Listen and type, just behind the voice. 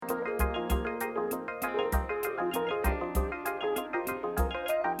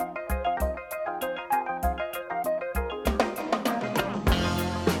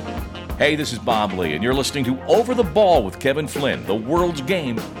Hey, this is Bob Lee, and you're listening to Over the Ball with Kevin Flynn, the world's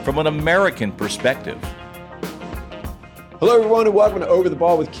game from an American perspective. Hello, everyone, and welcome to Over the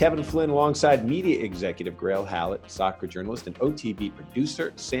Ball with Kevin Flynn, alongside media executive Grayle Hallett, soccer journalist, and OTB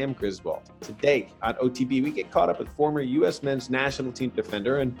producer Sam Griswold. Today on OTB, we get caught up with former U.S. men's national team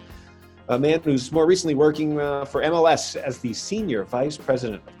defender and a man who's more recently working for MLS as the senior vice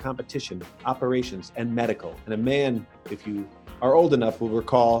president of competition, operations, and medical, and a man, if you are old enough, will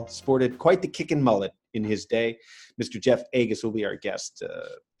recall, sported quite the kickin' mullet in his day. Mr. Jeff Agus will be our guest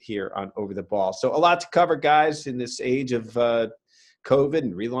here on Over the Ball. So a lot to cover, guys, in this age of COVID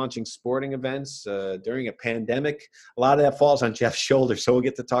and relaunching sporting events during a pandemic. A lot of that falls on Jeff's shoulders, so we'll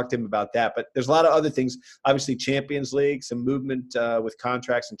get to talk to him about that. But there's a lot of other things. Obviously, Champions League, some movement with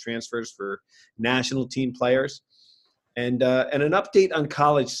contracts and transfers for national team players. And an update on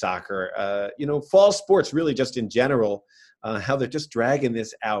college soccer. Fall sports really just in general, how they're just dragging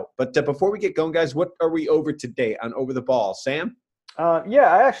this out. But before we get going, guys, what are we over today on Over the Ball? Sam? I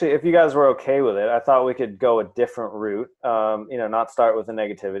actually, if you guys were okay with it, I thought we could go a different route, not start with the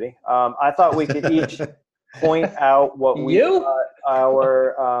negativity. I thought we could each point out what we thought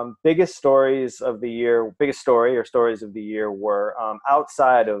our biggest stories of the year, stories of the year were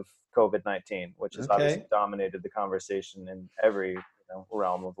outside of COVID-19, which has obviously dominated the conversation in every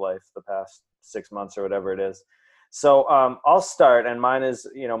realm of life the past 6 months or whatever it is. So I'll start, and mine is,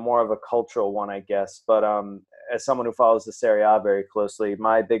 more of a cultural one, I guess. But as someone who follows the Serie A very closely,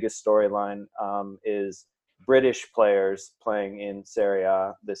 my biggest storyline is British players playing in Serie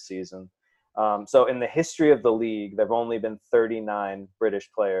A this season. So in the history of the league, there have only been 39 British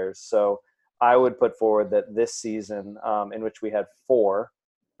players. So I would put forward that this season, in which we had 4,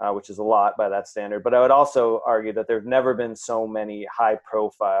 which is a lot by that standard. But I would also argue that there have never been so many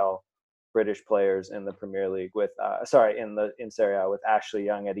high-profile British players in the Premier League in Serie A, with Ashley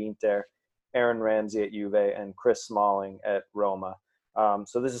Young at Inter, Aaron Ramsey at Juve, and Chris Smalling at Roma.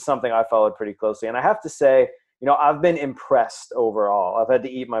 So this is something I followed pretty closely. And I have to say, I've been impressed overall. I've had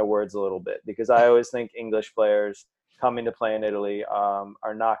to eat my words a little bit, because I always think English players coming to play in Italy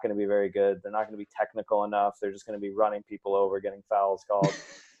are not going to be very good. They're not going to be technical enough. They're just going to be running people over, getting fouls called.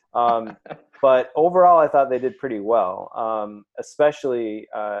 But overall, I thought they did pretty well, especially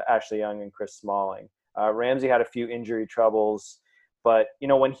Ashley Young and Chris Smalling. Ramsey had a few injury troubles, but,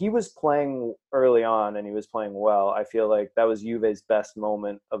 when he was playing early on and he was playing well, I feel like that was Juve's best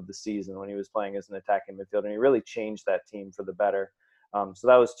moment of the season, when he was playing as an attacking midfielder, and he really changed that team for the better. So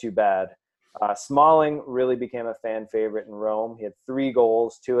that was too bad. Smalling really became a fan favorite in Rome. He had 3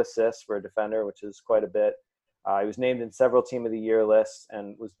 goals, 2 assists for a defender, which is quite a bit. He was named in several Team of the Year lists,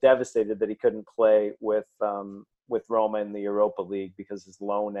 and was devastated that he couldn't play with Roma in the Europa League because his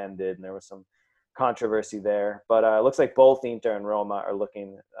loan ended, and there was some controversy there. But it looks like both Inter and Roma are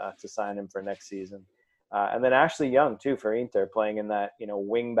looking to sign him for next season. And then Ashley Young, too, for Inter, playing in that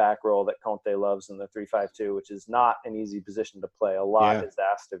wing-back role that Conte loves in the 3-5-2, which is not an easy position to play. A lot is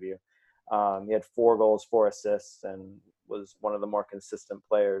asked of you. He had 4 goals, 4 assists, and was one of the more consistent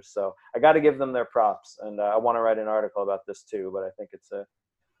players. So I got to give them their props, and I want to write an article about this too. But I think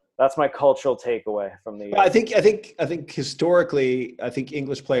that's my cultural takeaway from the. I think historically,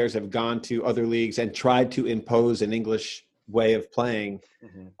 English players have gone to other leagues and tried to impose an English way of playing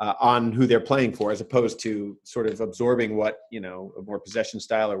on who they're playing for, as opposed to sort of absorbing what, a more possession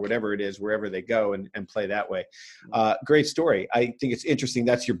style or whatever it is, wherever they go, and play that way. Great story. I think it's interesting.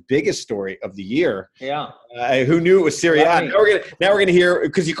 That's your biggest story of the year. Yeah. Who knew it was Serie A? Now we're gonna hear,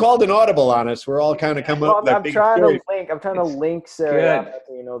 because you called an audible on us. We're all kind of coming up with that big story. I'm trying to link Serie A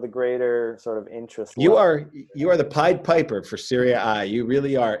to, the greater sort of interest. You are the Pied Piper for Serie A. You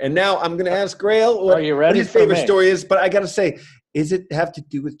really are. And now I'm going to ask Grayle what his favorite story is. But I got to say, is it have to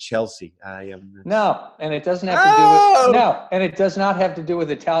do with Chelsea? No, and it doesn't have and it does not have to do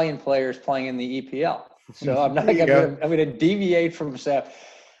with Italian players playing in the EPL. So I'm not going to deviate from that.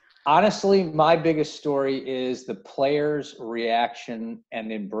 Honestly, my biggest story is the players' reaction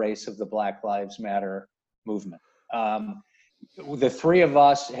and embrace of the Black Lives Matter movement. The 3 of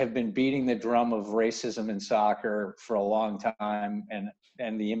us have been beating the drum of racism in soccer for a long time,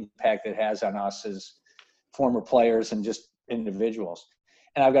 and the impact it has on us as former players and just individuals.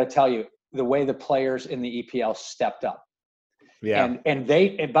 And I've got to tell you, the way the players in the EPL stepped up. Yeah. And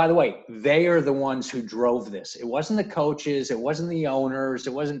by the way, they are the ones who drove this. It wasn't the coaches, it wasn't the owners,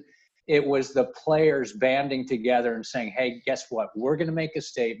 it was the players banding together and saying, hey, guess what? We're going to make a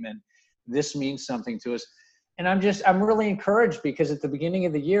statement. This means something to us. And I'm really encouraged, because at the beginning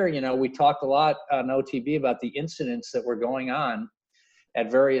of the year, we talked a lot on OTB about the incidents that were going on at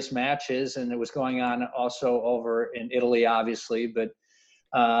various matches, and it was going on also over in Italy, obviously. But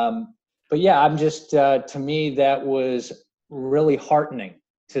but yeah, I'm just to me that was really heartening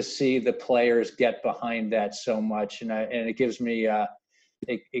to see the players get behind that so much, and it gives me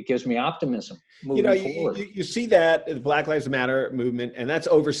it gives me optimism moving forward. You see that the Black Lives Matter movement, and that's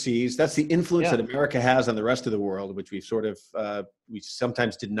overseas. That's the influence that America has on the rest of the world, which we sort of we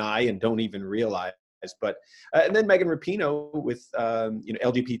sometimes deny and don't even realize. But and then Megan Rapinoe with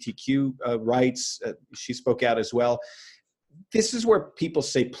LGBTQ rights, she spoke out as well. This is where people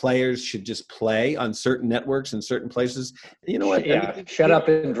say players should just play on certain networks and certain places. You know what? Yeah, shut up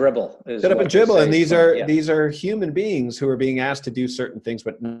and dribble. Shut up and dribble. And these are human beings who are being asked to do certain things,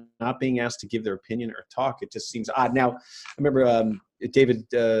 but not being asked to give their opinion or talk. It just seems odd. Now, I remember David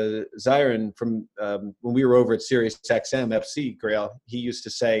Zirin from when we were over at Sirius XM FC, Grayle, he used to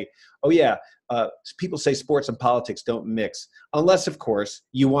say, oh, yeah, people say sports and politics don't mix. Unless, of course,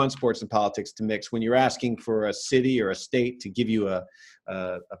 you want sports and politics to mix when you're asking for a city or a state to give you a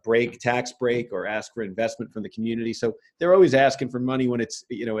tax break, or ask for investment from the community. So they're always asking for money when it's,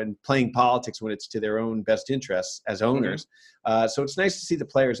 and playing politics when it's to their own best interests as owners. Mm-hmm. So it's nice to see the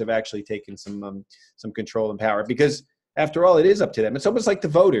players have actually taken some control and power, because after all, it is up to them. It's almost like the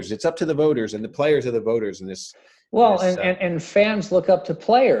voters. It's up to the voters, and the players are the voters in this. Well, and fans look up to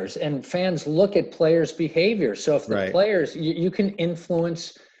players, and fans look at players' behavior. So if the players, you can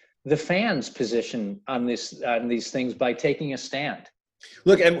influence the fans' position on these things by taking a stand.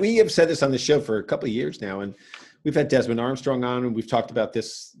 Look, and we have said this on the show for a couple of years now, and we've had Desmond Armstrong on, and we've talked about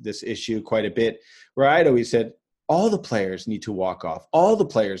this issue quite a bit, where I'd always said, all the players need to walk off. All the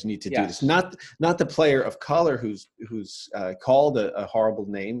players need to do this. Not the player of color who's called a horrible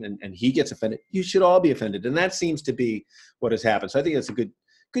name and he gets offended. You should all be offended, and that seems to be what has happened. So I think that's a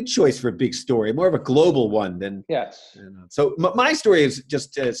good choice for a big story, more of a global one than. Yes. So my story is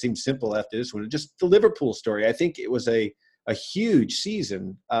just seems simple after this one. Just the Liverpool story. I think it was a huge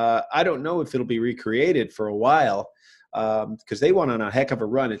season. I don't know if it'll be recreated for a while. Because they went on a heck of a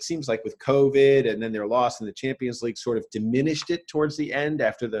run. It seems like with COVID and then their loss in the Champions League sort of diminished it towards the end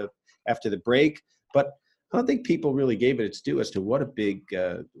after the break. But I don't think people really gave it its due as to what a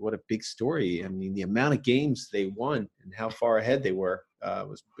big story. I mean, the amount of games they won and how far ahead they were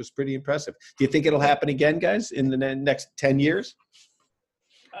was pretty impressive. Do you think it'll happen again, guys, in the next 10 years?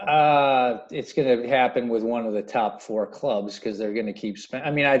 It's going to happen with one of the top 4 clubs, because they're going to keep spending.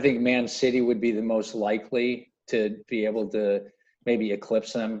 I mean, I think Man City would be the most likely to be able to maybe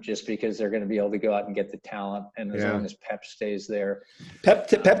eclipse them, just because they're going to be able to go out and get the talent, and as long as Pep stays there. Pep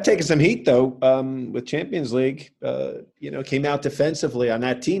taking some heat though with Champions League. Came out defensively on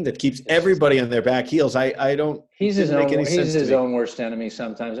that team that keeps everybody on their back heels. I don't. He's his own worst enemy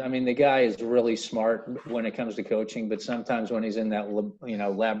sometimes. I mean, the guy is really smart when it comes to coaching, but sometimes when he's in that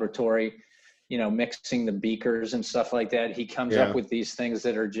laboratory, mixing the beakers and stuff like that, he comes up with these things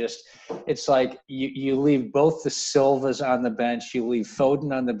that are just, it's like you leave both the Silvas on the bench, you leave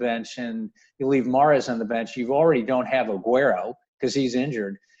Foden on the bench, and you leave Mahrez on the bench. You already don't have Aguero because he's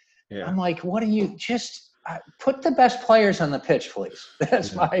injured. Yeah. I'm like, what do you just put the best players on the pitch, please?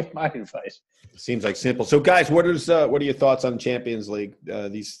 That's my advice. Seems like simple. So guys, what are your thoughts on Champions League,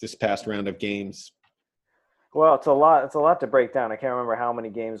 this past round of games? Well, it's a lot to break down. I can't remember how many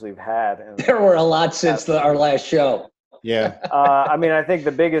games we've had. There were a lot since our last show. Yeah. I mean, I think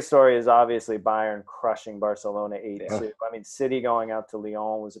the biggest story is obviously Bayern crushing Barcelona 8-2. Yeah. I mean, City going out to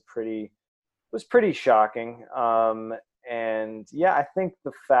Lyon was pretty shocking. And yeah, I think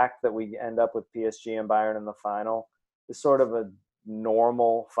the fact that we end up with PSG and Bayern in the final is sort of a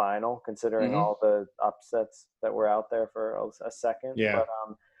normal final, considering all the upsets that were out there for a second. Yeah.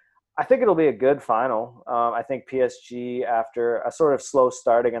 But, I think it'll be a good final. I think PSG, after a sort of slow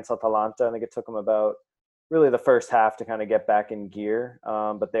start against Atalanta, I think it took them about really the first half to kind of get back in gear.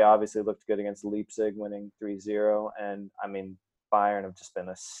 But they obviously looked good against Leipzig, winning 3-0. And, I mean, Bayern have just been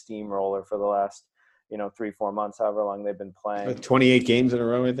a steamroller for the last, 3-4 months, however long they've been playing. Like 28 games in a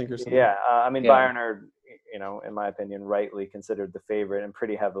row, I think, or something. Yeah. Bayern are, in my opinion, rightly considered the favorite and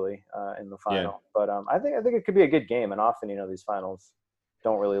pretty heavily in the final. Yeah. But I think it could be a good game. And often, these finals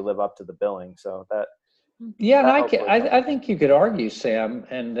don't really live up to the billing. So that. Yeah, and I think you could argue, Sam,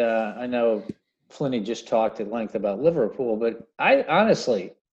 and I know Flinny just talked at length about Liverpool, but I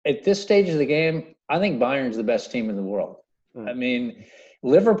honestly, at this stage of the game, I think Bayern's the best team in the world. I mean,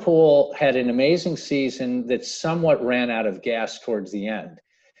 Liverpool had an amazing season that somewhat ran out of gas towards the end.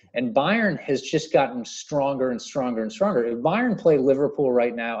 And Bayern has just gotten stronger and stronger and stronger. If Bayern play Liverpool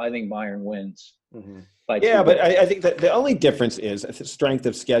right now, I think Bayern wins. Yeah, but I think that the only difference is the strength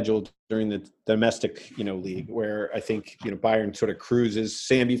of schedule during the domestic, league, where I think, Bayern sort of cruises.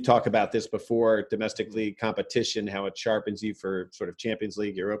 Sam, you've talked about this before, domestic league competition, how it sharpens you for sort of Champions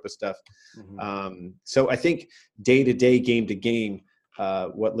League, Europa stuff. So I think day-to-day, game-to-game,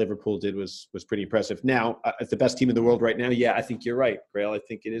 what Liverpool did was pretty impressive. Now, the best team in the world right now, yeah, I think you're right, Grayle. I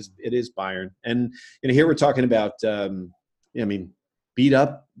think it is Bayern. And here we're talking about, beat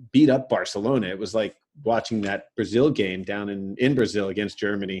up Barcelona. It was like watching that Brazil game down in Brazil against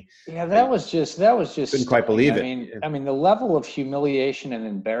Germany. Yeah, that was just couldn't quite believe it. I mean, the level of humiliation and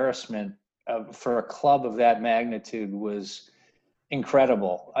embarrassment for a club of that magnitude was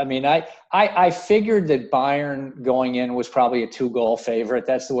incredible. I mean, I figured that Bayern going in was probably a 2-goal favorite.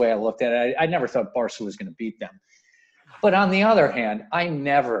 That's the way I looked at it. I never thought Barca was going to beat them. But on the other hand, I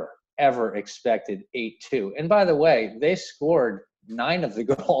never, ever expected 8-2. And by the way, they scored 9 of the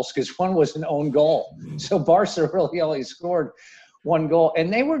goals because one was an own goal. So Barca really only scored 1 goal.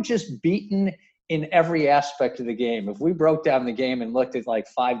 And they were just beaten in every aspect of the game. If we broke down the game and looked at like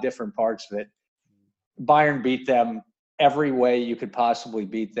 5 different parts of it, Bayern beat them every way you could possibly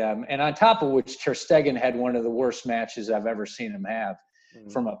beat them. And on top of which, Ter Stegen had one of the worst matches I've ever seen him have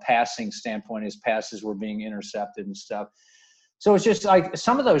from a passing standpoint. His passes were being intercepted and stuff. So it's just like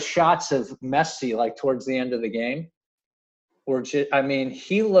some of those shots of Messi, like towards the end of the game, were just, I mean,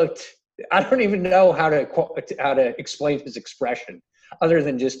 he looked, I don't even know how to explain his expression other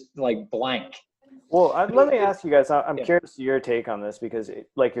than just like blank. Well, let me ask you guys, I'm curious to your take on this because,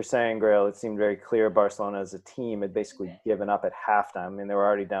 like you're saying, Grayle, it seemed very clear Barcelona as a team had basically given up at halftime. I mean, they were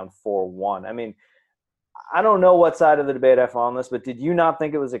already down 4-1. I mean, I don't know what side of the debate I fall on this, but did you not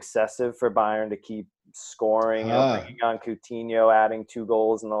think it was excessive for Bayern to keep scoring, bringing on Coutinho, adding 2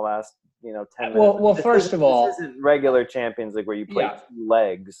 goals in the last, 10 minutes? Well, first of all, this isn't regular Champions League where you play 2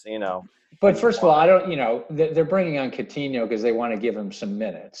 legs, But first of all, I don't, they're bringing on Coutinho because they want to give him some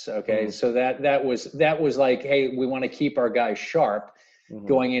minutes. Okay. Mm-hmm. So that was like, hey, we want to keep our guys sharp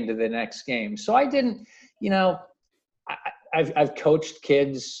going into the next game. So I didn't, I've coached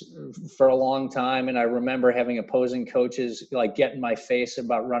kids for a long time, and I remember having opposing coaches like get in my face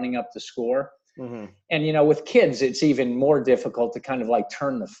about running up the score. Mm-hmm. And, with kids, it's even more difficult to kind of like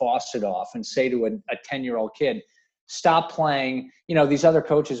turn the faucet off and say to a 10-year-old kid, stop playing. These other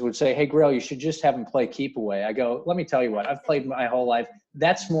coaches would say, hey, Grayle, you should just have him play keep away. I go, let me tell you what, I've played my whole life.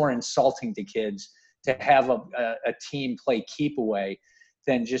 That's more insulting to kids to have a team play keep away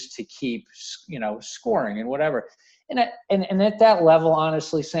than just to keep, scoring and whatever. And at that level,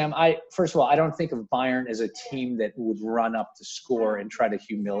 honestly, Sam, first of all, I don't think of Bayern as a team that would run up the score and try to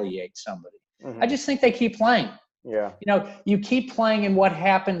humiliate somebody. Mm-hmm. I just think they keep playing. Yeah. You keep playing and what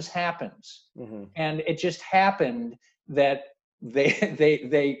happens. Mm-hmm. And it just happened that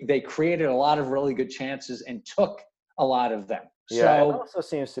they created a lot of really good chances and took a lot of them. Yeah, so, it also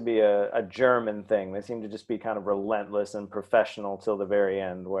seems to be a German thing. They seem to just be kind of relentless and professional till the very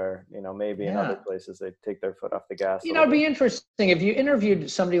end where, maybe in other places they take their foot off the gas. It'd be interesting. If you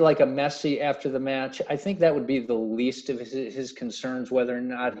interviewed somebody like a Messi after the match, I think that would be the least of his concerns, whether or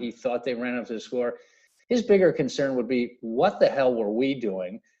not he thought they ran up the score. His bigger concern would be, what the hell were we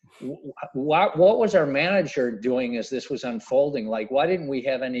doing? What was our manager doing as this was unfolding? Like, why didn't we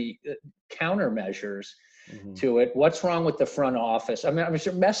have any countermeasures to it? What's wrong with the front office? I mean, I'm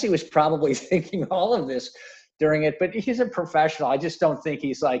sure Messi was probably thinking all of this during it, but he's a professional. I just don't think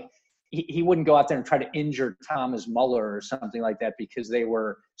he's like, he wouldn't go out there and try to injure Thomas Muller or something like that because they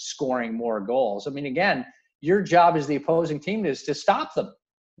were scoring more goals. I mean, again, your job as the opposing team is to stop them.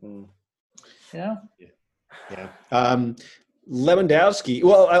 Yeah. Lewandowski.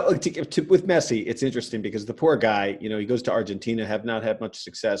 Well, with Messi, it's interesting because the poor guy, he goes to Argentina, have not had much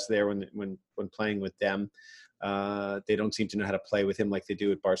success there when playing with them. They don't seem to know how to play with him like they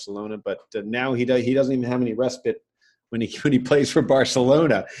do at Barcelona. But now he doesn't even have any respite when he plays for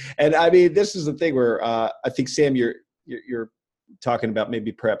Barcelona. And I mean, this is the thing where I think, Sam, you're talking about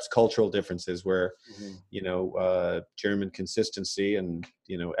maybe perhaps cultural differences where, German consistency and,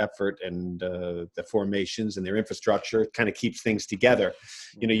 effort and the formations and their infrastructure kind of keeps things together.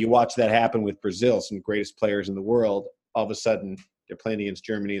 You watch that happen with Brazil, some of the greatest players in the world. All of a sudden they're playing against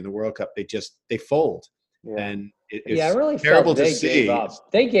Germany in the World Cup. They fold. Yeah. I really terrible felt they to see. gave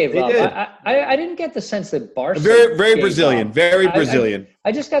up. They gave up. Did. I didn't get the sense that Barca Very gave Brazilian, up. very Brazilian.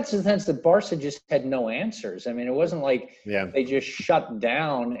 I just got the sense that Barca just had no answers. I mean, it wasn't like they just shut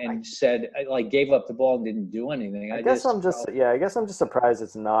down and said, like, gave up the ball and didn't do anything. I guess I'm just surprised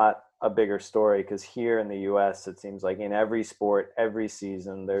it's not a bigger story, because here in the U.S. it seems like in every sport, every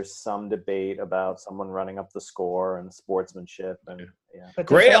season, there's some debate about someone running up the score and sportsmanship and But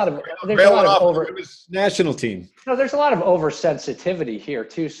there's a lot of national team. No, there's a lot of oversensitivity here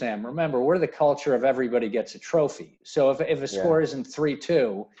too, Sam. Remember, we're the culture of everybody gets a trophy. So if a score isn't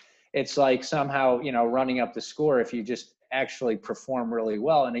 3-2, it's like somehow, running up the score if you just actually perform really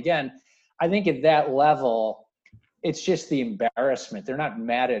well. And again, I think at that level, it's just the embarrassment. They're not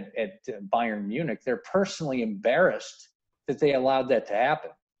mad at Bayern Munich. They're personally embarrassed that they allowed that to happen.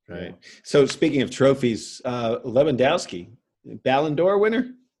 Right. So speaking of trophies, Lewandowski, Ballon d'Or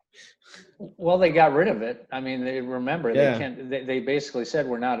winner? Well, they got rid of it. I mean, they can't. They basically said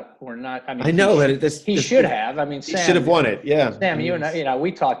we're not. I mean, I know he should have. I mean, Sam, he should have won it. Yeah, Sam, you and I,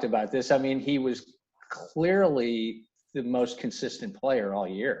 we talked about this. I mean, he was clearly the most consistent player all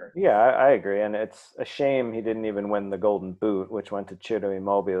year. Yeah, I agree, and it's a shame he didn't even win the Golden Boot, which went to Ciro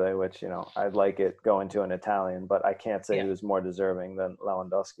Immobile, which I'd like it going to an Italian, but I can't say he was more deserving than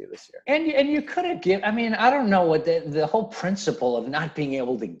Lewandowski this year. And you could have given. I mean, I don't know what the whole principle of not being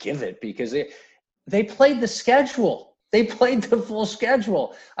able to give it, because they played the schedule. They played the full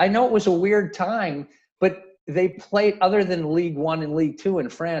schedule. I know it was a weird time, but they played, other than League One and League Two in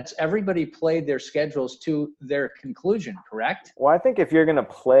France, everybody played their schedules to their conclusion, correct? Well, I think if you're going to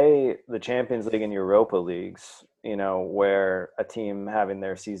play the Champions League and Europa Leagues, where a team having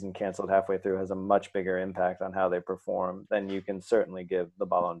their season canceled halfway through has a much bigger impact on how they perform, then you can certainly give the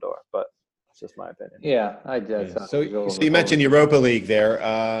Ballon d'Or. But it's just my opinion. Yeah, I did. Yeah. So you mentioned Europa League there.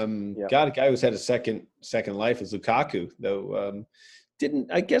 God, a guy who's had a second life is Lukaku, though.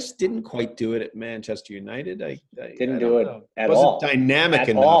 Didn't quite do it at Manchester United. Didn't do it at all. Wasn't dynamic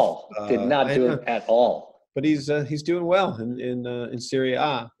enough. All. Did not do it at all. But he's doing well in Serie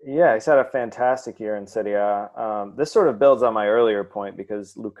A. Yeah, he's had a fantastic year in Serie A. This sort of builds on my earlier point,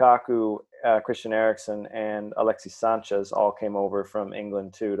 because Lukaku, Christian Eriksen, and Alexis Sanchez all came over from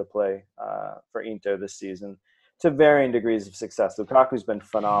England too to play for Inter this season, to varying degrees of success. Lukaku's been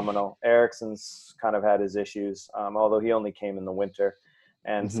phenomenal. Eriksen's kind of had his issues, although he only came in the winter.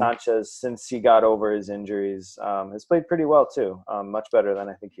 And Sanchez, since he got over his injuries, has played pretty well too, much better than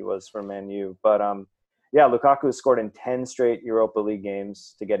I think he was for Man U. But Lukaku has scored in 10 straight Europa League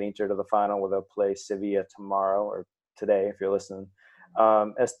games to get Inter to the final, where they'll play Sevilla tomorrow, or today if you're listening.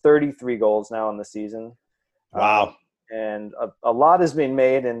 Has 33 goals now in the season. Wow. And a lot is being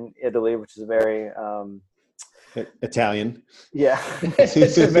made in Italy, which is very Italian. Yeah.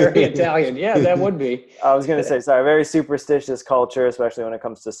 It's a very Italian. Yeah, that would be. I was going to say, very superstitious culture, especially when it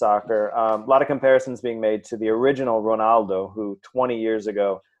comes to soccer. A lot of comparisons being made to the original Ronaldo, who 20 years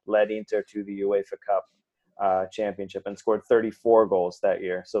ago led Inter to the UEFA Cup championship and scored 34 goals that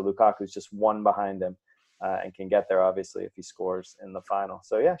year. So Lukaku's just one behind him and can get there, obviously, if he scores in the final.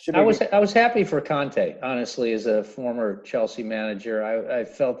 So, yeah, should be. I was happy for Conte, honestly, as a former Chelsea manager. I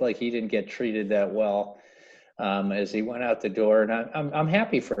felt like he didn't get treated that well as he went out the door, and I'm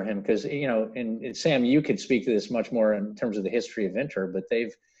happy for him, because and Sam, you could speak to this much more in terms of the history of Inter, but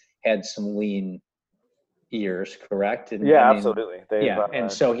they've had some lean years, correct? And, absolutely.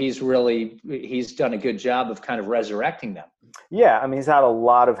 And so he's done a good job of kind of resurrecting them. Yeah, I mean, he's had a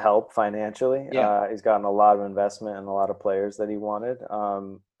lot of help financially. Yeah. He's gotten a lot of investment and a lot of players that he wanted.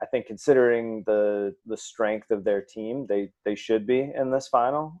 I think considering the strength of their team, they should be in this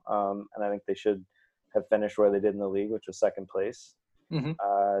final, and I think they should have finished where they did in the league, which was second place. Mm-hmm.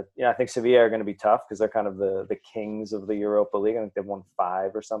 I think Sevilla are going to be tough, because they're kind of the kings of the Europa League. I think they've won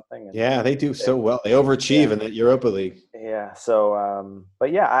 5 or something. Yeah, they do so well. They overachieve in that Europa League. Yeah. So,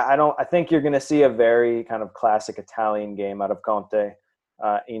 I think you're going to see a very kind of classic Italian game out of Conte.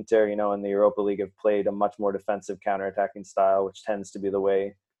 Inter, in the Europa League have played a much more defensive counterattacking style, which tends to be the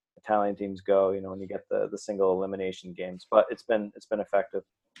way Italian teams go, when you get the single elimination games. But it's been effective.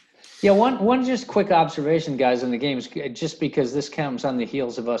 Yeah, one just quick observation, guys, on the games, just because this comes on the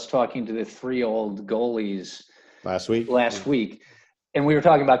heels of us talking to the 3 old goalies last week, and we were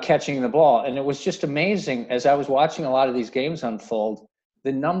talking about catching the ball, and it was just amazing as I was watching a lot of these games unfold,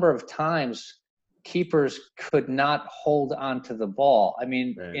 the number of times keepers could not hold on to the ball. I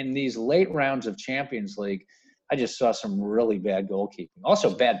mean, in these late rounds of Champions League, I just saw some really bad goalkeeping.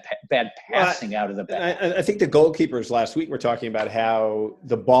 Also bad passing out of the back. I think the goalkeepers last week were talking about how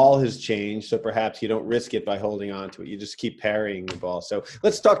the ball has changed, so perhaps you don't risk it by holding on to it. You just keep parrying the ball. So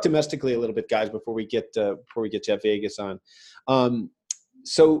let's talk domestically a little bit, guys, before we get Jeff Vegas on.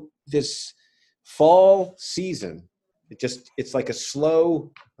 So this fall season, it's like a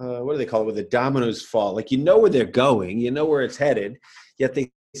slow, what do they call it, where the dominoes fall. Like, you know where they're going, you know where it's headed, yet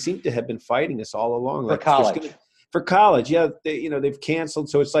they seem to have been fighting us all along. For college. For college, yeah, they've canceled.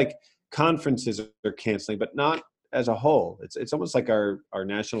 So it's like conferences are canceling, but not as a whole. It's almost like our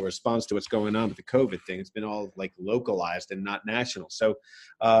national response to what's going on with the COVID thing. It's been all like localized and not national. So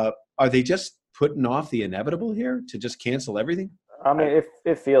are they just putting off the inevitable here to just cancel everything? I mean,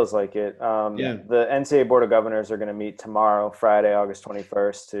 it feels like it. The NCAA Board of Governors are going to meet tomorrow, Friday, August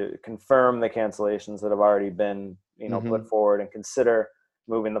 21st, to confirm the cancellations that have already been, put forward, and consider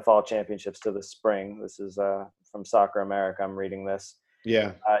moving the fall championships to the spring. This is from Soccer America. I'm reading this.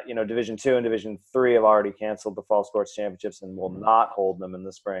 Yeah. Division II and Division III have already canceled the fall sports championships and will not hold them in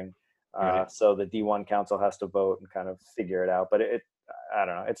the spring. Right. So the D1 council has to vote and kind of figure it out. But I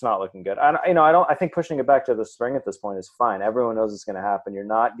don't know. It's not looking good. I think pushing it back to the spring at this point is fine. Everyone knows it's going to happen. You're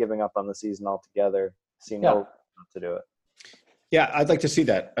not giving up on the season altogether. See no reason to do it. Yeah, I'd like to see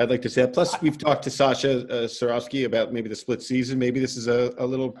that. Plus, we've talked to Sasha Sarowski about maybe the split season. Maybe this is a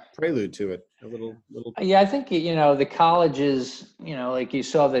little prelude to it. A little. Yeah, I think, the colleges, like you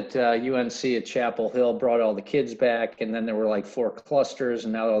saw that UNC at Chapel Hill brought all the kids back, and then there were like 4 clusters,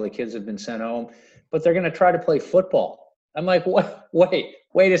 and now all the kids have been sent home. But they're going to try to play football. I'm like, what?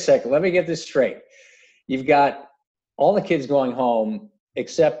 Wait a second. Let me get this straight. You've got all the kids going home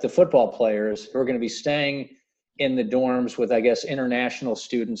except the football players who are going to be staying in the dorms with, I guess, international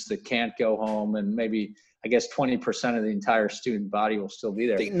students that can't go home, and maybe, I guess, 20% of the entire student body will still be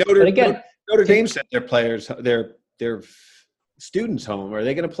there. Notre Dame sent their players, their students home. Are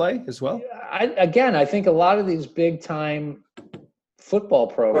they going to play as well? I think a lot of these big-time football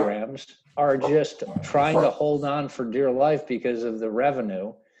programs are just trying to hold on for dear life because of the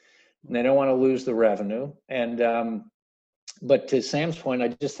revenue. And they don't want to lose the revenue. And but to Sam's point, I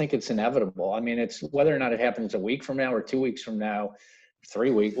just think it's inevitable. I mean, it's whether or not it happens a week from now or 2 weeks from now, 3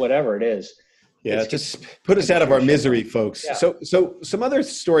 weeks, whatever it is. Yeah, just put us out of our misery, folks. Yeah. So some other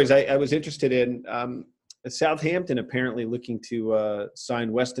stories I was interested in. Southampton apparently looking to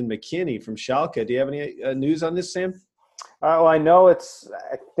sign Weston McKennie from Schalke. Do you have any news on this, Sam? Well, I know it's,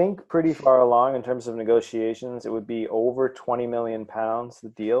 I think, pretty far along in terms of negotiations. It would be over £20 million,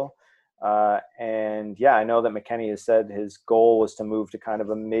 the deal. And yeah, I know that McKennie has said his goal was to move to kind of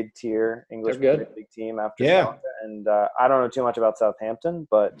a mid-tier English Premier League team after Schalke. And I don't know too much about Southampton,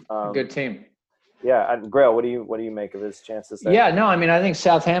 but good team. Yeah, Grayle, what do you make of his chances there? Yeah, no, I mean, I think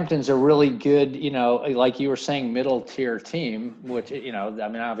Southampton's a really good, like you were saying, middle tier team, which,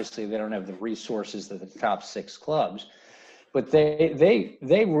 obviously they don't have the resources that the top 6 clubs, but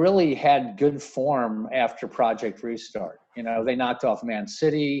they really had good form after Project Restart. They knocked off Man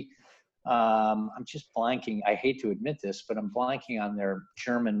City. I'm just blanking. I hate to admit this, but I'm blanking on their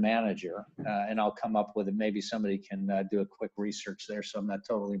German manager, and I'll come up with it. Maybe somebody can do a quick research there, so I'm not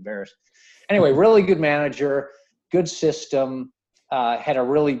totally embarrassed. Anyway, really good manager, good system. Had a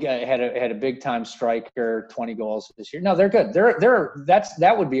really had a big time striker, 20 goals this year. No, they're good.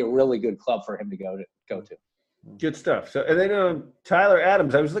 That would be a really good club for him to go to. Good stuff. So, and then Tyler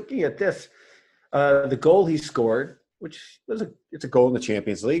Adams. I was looking at this, the goal he scored, which it's a goal in the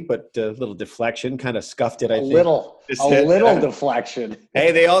Champions League, but a little deflection, kind of scuffed it. I think a little deflection.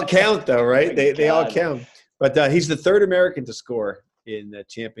 Hey, they all count though, right? They all count. But he's the 3rd American to score in the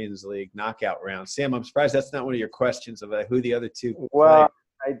Champions League knockout round. Sam, I'm surprised that's not one of your questions about who the other two. Well,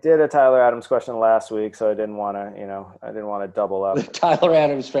 I did a Tyler Adams question last week, so I didn't want to double up. The Tyler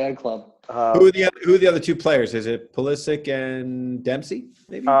Adams fan club. Who are the other 2 players? Is it Pulisic and Dempsey?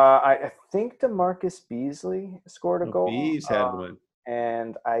 Maybe. I think DeMarcus Beasley scored a goal. Bees had one,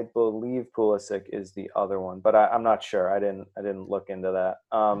 and I believe Pulisic is the other one, but I'm not sure. I didn't look into that.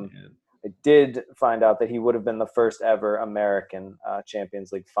 I did find out that he would have been the first ever American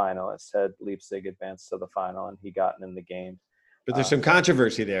Champions League finalist had Leipzig advanced to the final, and he gotten in the game. But there's some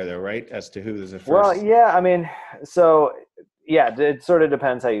controversy there, though, right, as to who is the first? Well, yeah, I mean, so yeah, it sort of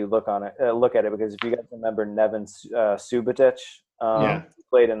depends how you look at it, because if you guys remember Neven Subotic,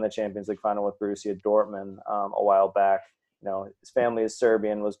 played in the Champions League final with Borussia Dortmund a while back. His family is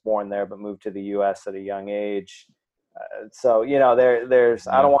Serbian, was born there, but moved to the U.S. at a young age. So there's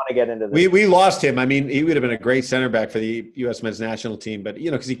I don't want to get into this. We lost him. I mean, he would have been a great center back for the U.S. men's national team, but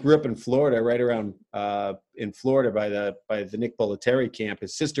because he grew up in Florida, right around in Florida by the Nick Bollettieri camp.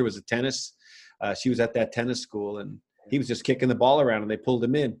 His sister was a tennis She was at that tennis school, and he was just kicking the ball around, and they pulled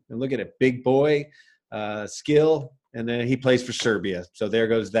him in. And look at it, big boy, skill, and then he plays for Serbia. So there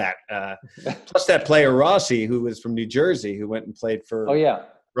goes that. Plus that player Rossi, who was from New Jersey, who went and played for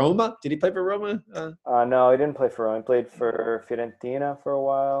Roma. Did he play for Roma? No, he didn't play for Roma. He played for Fiorentina for a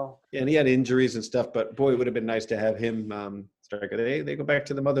while. Yeah, and he had injuries and stuff, but boy, it would have been nice to have him striker. They go back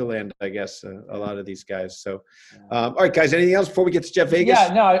to the motherland, I guess, a lot of these guys. So, all right, guys, anything else before we get to Jeff Vegas?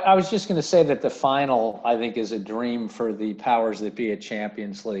 Yeah, no, I was just going to say that the final, I think, is a dream for the powers that be at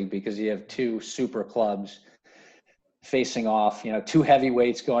Champions League, because you have two super clubs facing off, two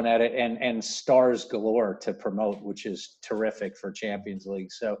heavyweights going at it, and stars galore to promote, which is terrific for Champions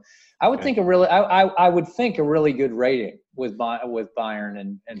League. So I would think I would think a really good rating with Bayern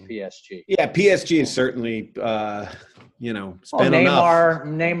and PSG. Yeah, PSG is certainly, spent Neymar enough.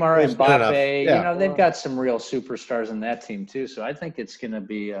 and Mbappe, they've got some real superstars in that team too. So I think it's going to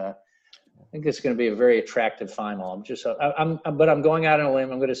be a very attractive final. But I'm going out on a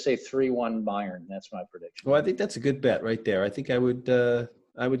limb. I'm going to say 3-1 Bayern. That's my prediction. Well, I think that's a good bet right there. I think I would go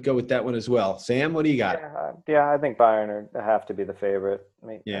with that one as well. Sam, what do you got? Yeah, I think Bayern have to be the favorite.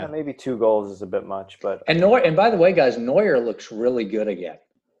 Maybe 2 goals is a bit much, but and by the way, guys, Neuer looks really good again.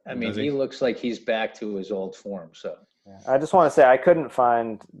 I mean, he looks like he's back to his old form. So. I just want to say I couldn't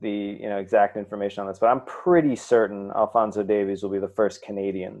find the exact information on this, but I'm pretty certain Alphonso Davies will be the first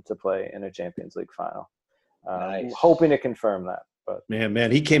Canadian to play in a Champions League final. Nice. Hoping to confirm that. But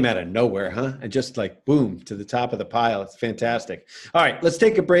man, he came out of nowhere, huh? And just like boom to the top of the pile. It's fantastic. All right, let's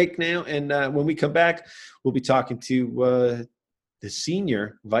take a break now, and when we come back, we'll be talking to the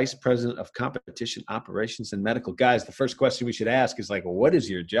Senior Vice President of Competition Operations and Medical. Guys, the first question we should ask is what is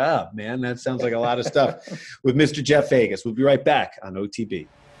your job, man? That sounds like a lot of stuff. With Mr. Jeff Vegas. We'll be right back on OTB.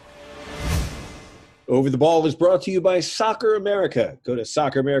 Over the Ball is brought to you by Soccer America. Go to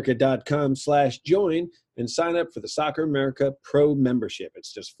socceramerica.com/join and sign up for the Soccer America Pro membership.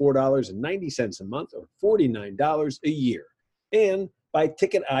 It's just $4.90 a month or $49 a year. And by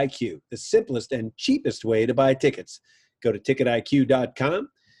Ticket IQ, the simplest and cheapest way to buy tickets. Go to ticketiq.com,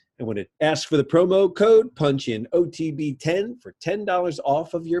 and when it asks for the promo code, punch in OTB10 for $10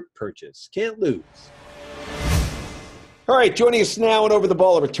 off of your purchase. Can't lose. All right, joining us now and Over the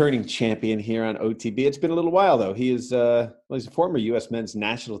Ball, a returning champion here on OTB. It's been a little while, though. He is he's a former U.S. men's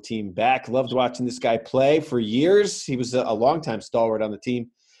national team back. Loved watching this guy play for years. He was a longtime stalwart on the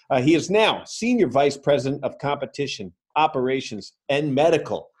team. He is now Senior Vice President of Competition, Operations, and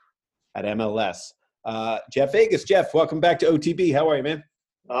Medical at MLS. Jeff Vegas. Jeff, welcome back to OTB. How are you, man?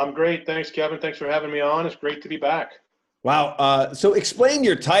 I'm great. Thanks, Kevin. Thanks for having me on. It's great to be back. Wow. So explain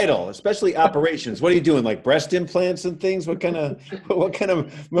your title, especially operations. What are you doing? Like breast implants and things? What kind of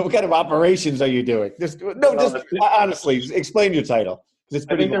operations are you doing? Honestly, explain your title. I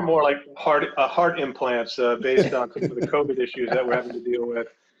think they're more like heart implants based on some of the COVID issues that we're having to deal with.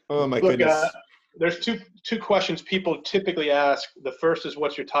 Oh my goodness. There's two questions people typically ask. The first is,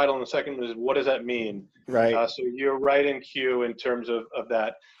 what's your title? And the second is, what does that mean? Right. So you're right in cue in terms of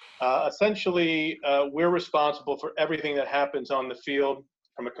that. Essentially, we're responsible for everything that happens on the field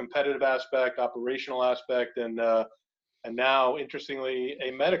from a competitive aspect, operational aspect, and now, interestingly,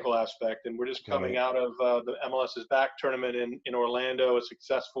 a medical aspect. And we're just coming out of the MLS's back tournament in Orlando, a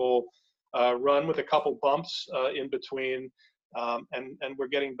successful run with a couple bumps in between. And we're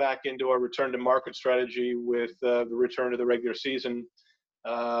getting back into our return to market strategy with the return to the regular season.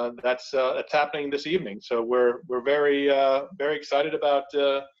 That's happening this evening. So we're very excited about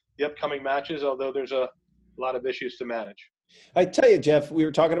the upcoming matches, although there's a lot of issues to manage. I tell you, Jeff, we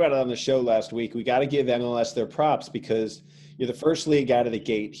were talking about it on the show last week. We got to give MLS their props because you're the first league out of the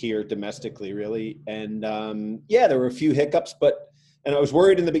gate here domestically, really. And there were a few hiccups, and I was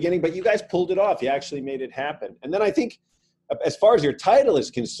worried in the beginning, but you guys pulled it off. You actually made it happen. And then I think, as far as your title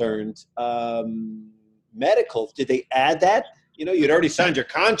is concerned, medical, did they add that? You'd already signed your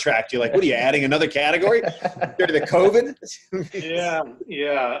contract. You're like, what are you adding another category during the COVID?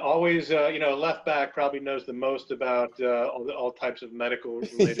 Yeah. Always, left back probably knows the most about all types of medical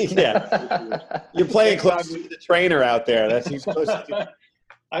related. Yeah. You're playing close to the trainer out there. That's who's close to.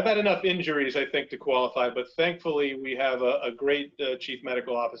 I've had enough injuries, I think, to qualify, but thankfully we have a great chief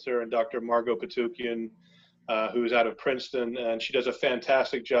medical officer and Dr. Margot Patukian, who's out of Princeton, and she does a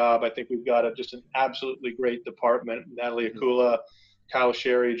fantastic job. I think we've got just an absolutely great department. Natalie Akula, Kyle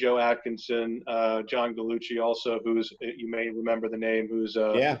Sherry, Joe Atkinson, John Gallucci also, you may remember the name, who's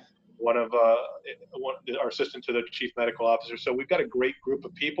one of our assistant to the chief medical officer. So we've got a great group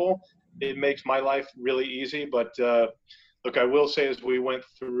of people. It makes my life really easy. But look, I will say, as we went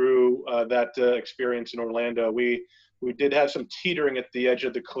through that experience in Orlando, we we did have some teetering at the edge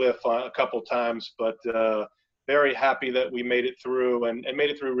of the cliff a couple times, but very happy that we made it through and made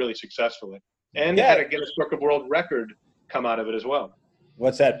it through really successfully. And had a Guinness Book of World Record come out of it as well.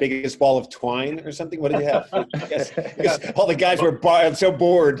 What's that, biggest ball of twine or something? What did you have? All the guys were so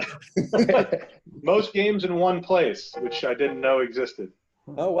bored. Most games in one place, which I didn't know existed.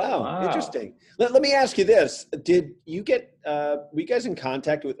 Oh, wow. Interesting. Let me ask you this. Did you get, were you guys in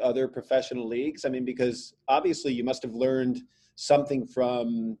contact with other professional leagues? I mean, because obviously you must have learned something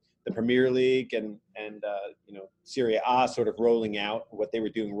from the Premier League and Serie A sort of rolling out what they were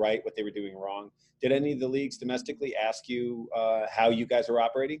doing right, what they were doing wrong. Did any of the leagues domestically ask you how you guys are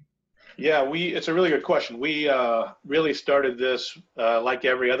operating? Yeah, it's a really good question. We really started this like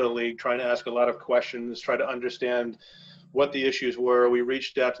every other league, trying to ask a lot of questions, try to understand what the issues were. We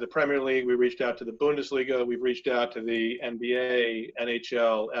reached out to the Premier League, we reached out to the Bundesliga, we've reached out to the NBA,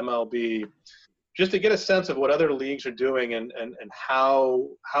 NHL, MLB, just to get a sense of what other leagues are doing and how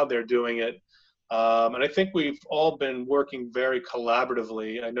they're doing it. And I think we've all been working very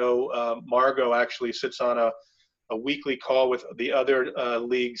collaboratively. I know Margot actually sits on a weekly call with the other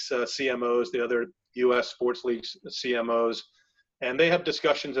leagues, CMOs, the other U.S. sports leagues, CMOs, and they have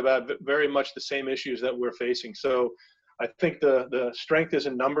discussions about very much the same issues that we're facing. So I think the strength is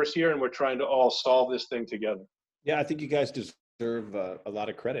in numbers here, and we're trying to all solve this thing together. Yeah, I think you guys deserve a lot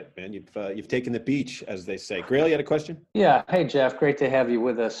of credit, man. You've taken the beach, as they say. Grayle, you had a question? Yeah. Hey, Jeff. Great to have you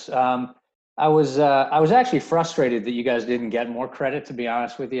with us. I was actually frustrated that you guys didn't get more credit, to be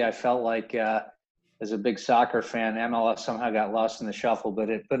honest with you. I felt like, as a big soccer fan, MLS somehow got lost in the shuffle.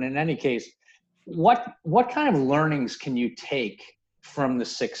 But in any case, what kind of learnings can you take from the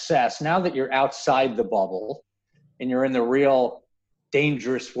success now that you're outside the bubble and you're in the real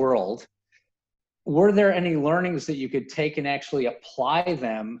dangerous world? Were there any learnings that you could take and actually apply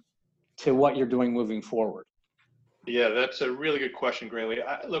them to what you're doing moving forward? Yeah, that's a really good question, Grayle.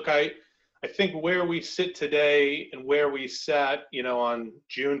 I think where we sit today and where we sat, on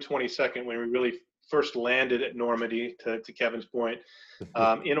June 22nd, when we really first landed at Normandy, to Kevin's point,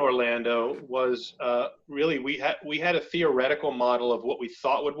 in Orlando, was really we had a theoretical model of what we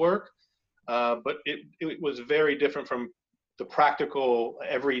thought would work, but it was very different from the practical,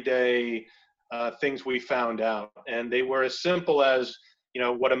 everyday things we found out. And they were as simple as,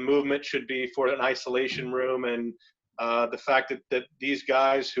 what a movement should be for an isolation room, and the fact that these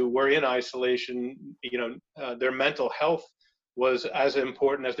guys who were in isolation, their mental health was as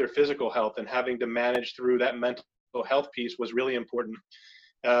important as their physical health, and having to manage through that mental health piece was really important.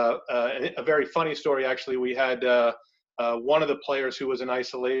 A very funny story, actually, we had one of the players who was in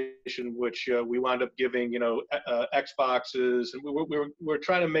isolation, which we wound up giving, Xboxes, and we were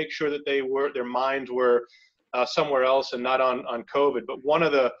trying to make sure that their minds were somewhere else and not on COVID. But one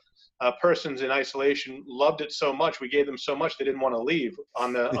of the persons in isolation loved it so much, we gave them so much they didn't want to leave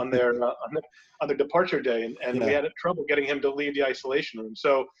on their departure day, and we had trouble getting him to leave the isolation room.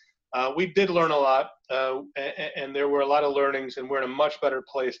 So we did learn a lot, and there were a lot of learnings, and we're in a much better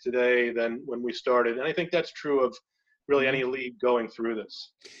place today than when we started. And I think that's true of really any league going through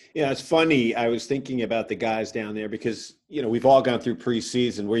this. Yeah, it's funny. I was thinking about the guys down there because, we've all gone through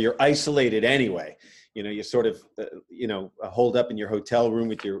preseason where you're isolated anyway. You sort of, hold up in your hotel room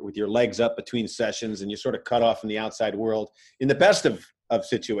with your legs up between sessions, and you're sort of cut off from the outside world in the best of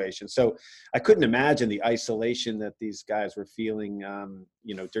situations. So I couldn't imagine the isolation that these guys were feeling,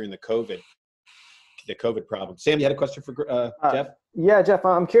 during the COVID problem. Sam, you had a question for Jeff? Yeah, Jeff,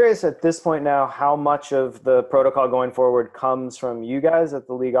 I'm curious at this point now, how much of the protocol going forward comes from you guys at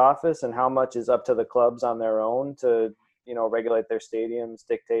the league office, and how much is up to the clubs on their own to, regulate their stadiums,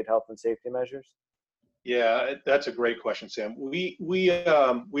 dictate health and safety measures? Yeah, that's a great question, Sam. We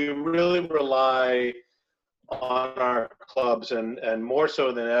really rely on our clubs, and more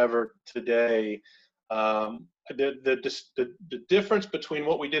so than ever today. The difference between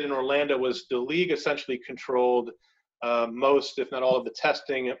what we did in Orlando was the league essentially controlled most, if not all, of the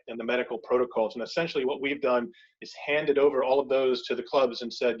testing and the medical protocols. And essentially what we've done is handed over all of those to the clubs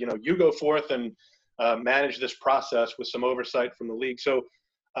and said, you go forth and manage this process with some oversight from the league. So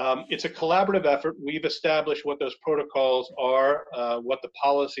it's a collaborative effort. We've established what those protocols are, what the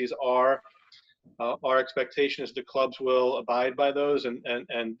policies are. Our expectation is the clubs will abide by those and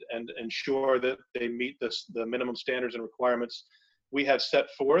ensure that they meet the minimum standards and requirements we have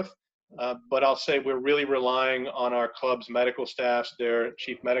set forth. But I'll say we're really relying on our clubs' medical staffs, their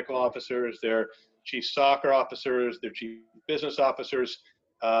chief medical officers, their chief soccer officers, their chief business officers.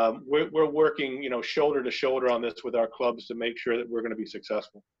 We're working, shoulder to shoulder on this with our clubs to make sure that we're going to be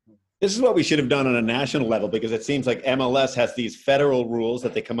successful. This is what we should have done on a national level, because it seems like MLS has these federal rules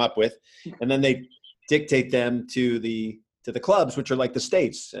that they come up with, and then they dictate them to the clubs, which are like the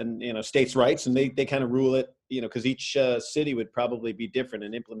states and, states' rights, and they kind of rule it, because each city would probably be different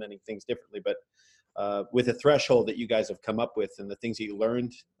and implementing things differently. But with a threshold that you guys have come up with and the things that you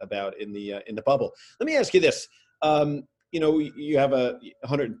learned about in the bubble, let me ask you this: you have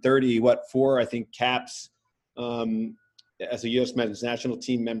 4 I think caps as a U.S. men's national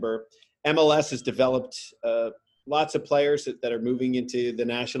team member. MLS has developed lots of players that are moving into the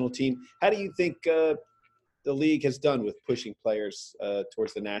national team. How do you think the league has done with pushing players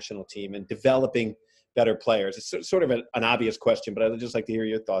towards the national team and developing better players? It's sort of an obvious question, but I'd just like to hear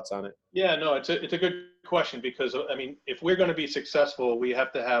your thoughts on it. Yeah, no, it's a good question, because if we're going to be successful, we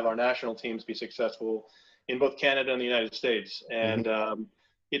have to have our national teams be successful in both Canada and the United States. And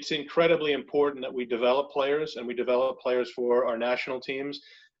it's incredibly important that we develop players, and we develop players for our national teams.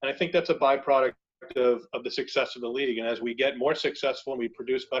 And I think that's a byproduct of the success of the league. And as we get more successful and we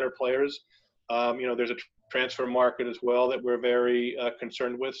produce better players, there's a transfer market as well that we're very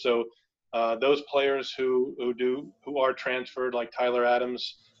concerned with. So those players who are transferred, like Tyler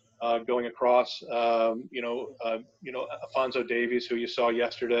Adams going across, Alphonso Davies, who you saw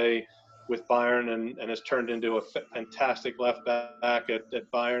yesterday with Bayern and has turned into a fantastic left back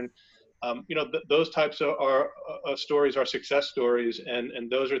at Bayern. Those types of stories are success stories, and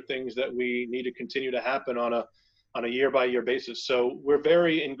those are things that we need to continue to happen on a year-by-year basis. So we're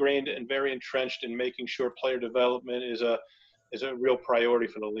very ingrained and very entrenched in making sure player development is a real priority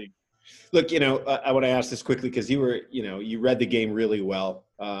for the league. Look, I want to ask this quickly because you read the game really well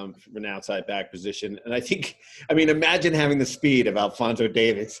from an outside back position. And I think, imagine having the speed of Alphonso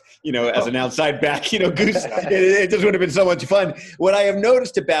Davies, as an outside back, Goose, it just would have been so much fun. What I have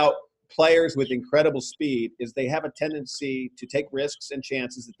noticed about players with incredible speed is they have a tendency to take risks and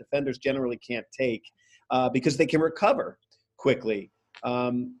chances that defenders generally can't take because they can recover quickly.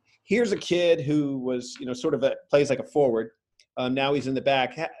 Here's a kid who was, plays like a forward. Now he's in the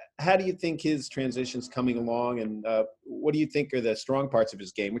back. How do you think his transition's coming along, and what do you think are the strong parts of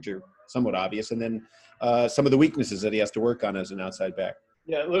his game, which are somewhat obvious, and then some of the weaknesses that he has to work on as an outside back?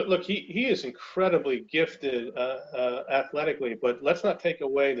 Yeah, look, he is incredibly gifted athletically, but let's not take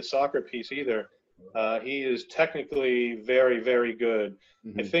away the soccer piece either. He is technically very, very good.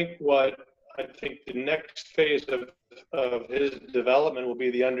 Mm-hmm. I think the next phase of his development will be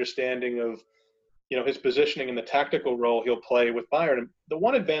the understanding of his positioning and the tactical role he'll play with Bayern. And the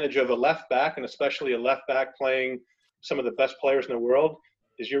one advantage of a left back, and especially a left back playing some of the best players in the world,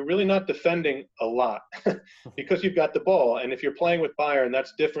 is you're really not defending a lot because you've got the ball. And if you're playing with Bayern,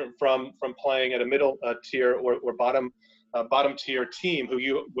 that's different from playing at a middle tier or bottom tier team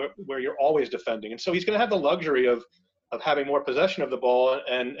where you're always defending. And so he's going to have the luxury of having more possession of the ball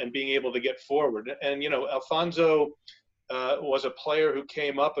and being able to get forward. And, Alphonso was a player who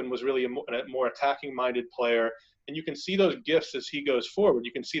came up and was really a more attacking-minded player. And you can see those gifts as he goes forward.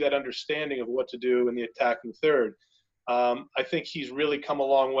 You can see that understanding of what to do in the attacking third. I think he's really come a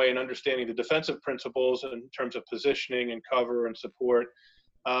long way in understanding the defensive principles in terms of positioning and cover and support.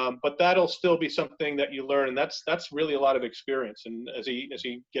 But that'll still be something that you learn, and that's really a lot of experience. And as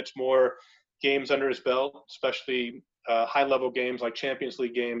he gets more games under his belt, especially high-level games like Champions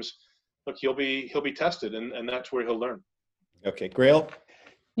League games, look, he'll be tested, and that's where he'll learn. Okay, Grayle?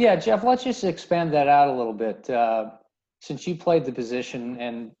 Yeah, Jeff, let's just expand that out a little bit. Since you played the position,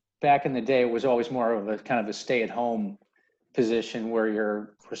 and back in the day, it was always more of a kind of a stay-at-home position where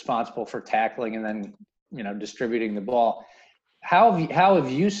you're responsible for tackling and then, distributing the ball. How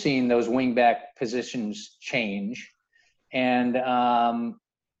have you seen those wing-back positions change? And how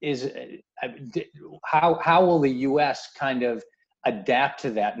will the U.S. kind of adapt to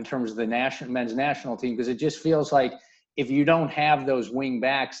that in terms of the men's national team? Because it just feels like if you don't have those wing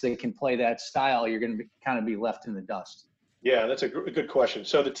backs that can play that style, you're going to kind of be left in the dust. Yeah, that's a good question.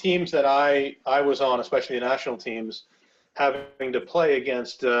 So the teams that I was on, especially the national teams, having to play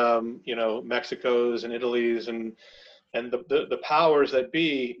against Mexico's and Italy's and the powers that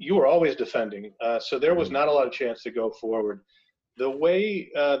be, you were always defending. So there was not a lot of chance to go forward. The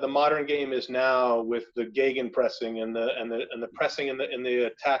way the modern game is now, with the Gegen pressing and the pressing in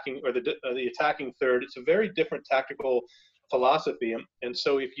the attacking or the attacking third, it's a very different tactical philosophy. And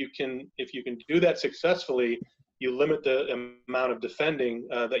so if you can do that successfully, you limit the amount of defending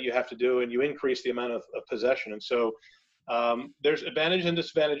that you have to do, and you increase the amount of possession. And so there's advantages and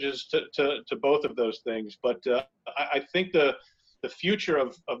disadvantages to both of those things. But I think the future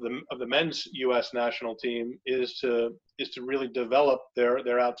of the men's U.S. national team is to really develop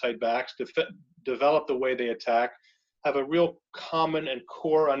their outside backs, develop the way they attack, have a real common and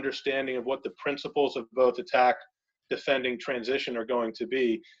core understanding of what the principles of both attack, defending, transition are going to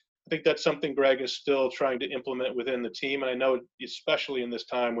be. I think that's something Greg is still trying to implement within the team. And I know, especially in this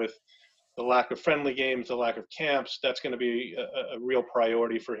time with the lack of friendly games, the lack of camps, that's going to be a real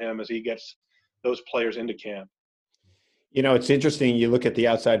priority for him as he gets those players into camp. You know, it's interesting. You look at the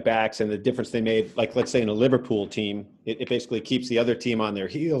outside backs and the difference they made, like let's say in a Liverpool team, it basically keeps the other team on their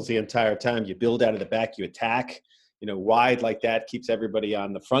heels the entire time. You build out of the back, you attack, wide like that, keeps everybody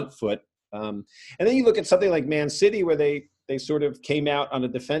on the front foot. And then you look at something like Man City where they sort of came out on a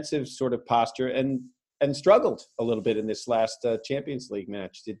defensive sort of posture and struggled a little bit in this last Champions League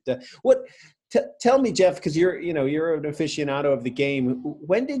match. Tell me, Jeff, because you're an aficionado of the game.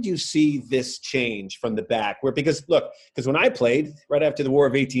 When did you see this change from the back? Because when I played right after the War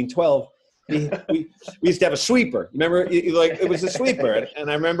of 1812, we used to have a sweeper. Remember, it was a sweeper,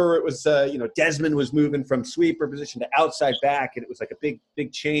 and I remember it was Desmond was moving from sweeper position to outside back, and it was like a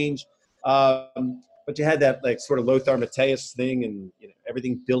big change. But you had that like sort of Lothar Matthäus thing, and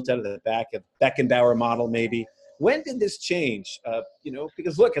everything built out of the back, a Beckenbauer model maybe. When did this change?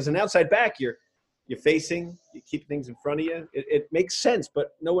 Because look, as an outside back, you're facing, you keep things in front of you. It makes sense,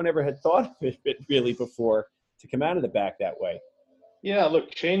 but no one ever had thought of it really before to come out of the back that way. Yeah, look,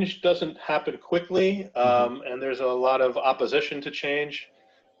 change doesn't happen quickly, and there's a lot of opposition to change,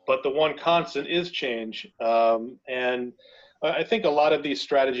 but the one constant is change. And I think a lot of these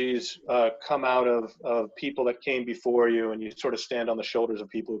strategies come out of people that came before you, and you sort of stand on the shoulders of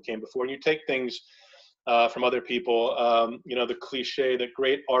people who came before, and you take things from other people. The cliche that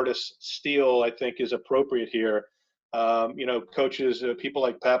great artists steal, I think, is appropriate here. Coaches, people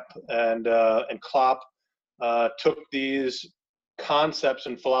like Pep and Klopp took these concepts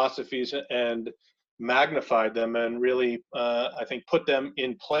and philosophies and magnified them and really, I think, put them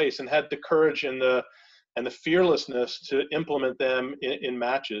in place and had the courage and the fearlessness to implement them in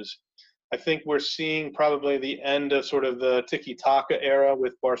matches. I think we're seeing probably the end of sort of the tiki-taka era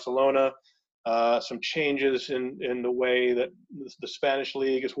with Barcelona. Some changes in the way that the Spanish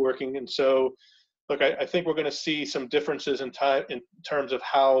league is working. And so, look, I think we're going to see some differences in terms of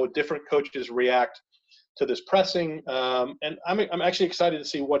how different coaches react to this pressing. And I'm actually excited to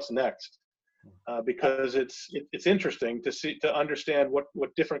see what's next because it's interesting to understand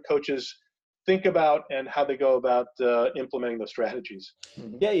what different coaches think about and how they go about implementing those strategies.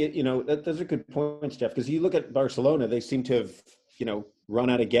 Yeah, those are good points, Jeff, because you look at Barcelona, they seem to have, run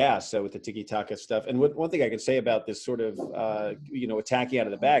out of gas with the tiki-taka stuff. And one thing I can say about this sort of, attacking out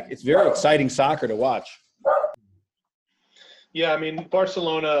of the back, it's very exciting soccer to watch. Yeah, I mean,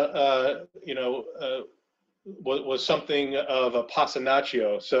 Barcelona, was something of a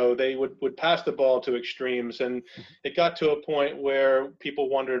passanaccio. So they would pass the ball to extremes, and it got to a point where people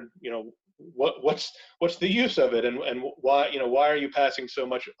wondered, what's the use of it, and why are you passing so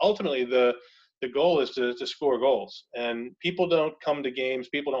much? Ultimately, the goal is to score goals, and people don't come to games,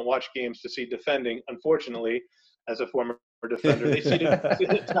 people don't watch games to see defending. Unfortunately, as a former defender, they see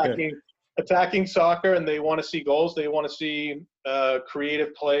attacking soccer, and they want to see goals. They want to see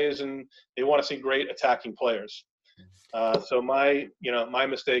creative plays, and they want to see great attacking players. So my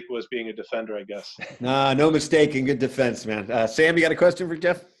mistake was being a defender, I guess. Nah, no mistake in good defense, man. Sam, you got a question for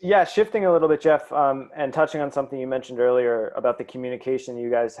Jeff? Yeah, shifting a little bit, Jeff, and touching on something you mentioned earlier about the communication you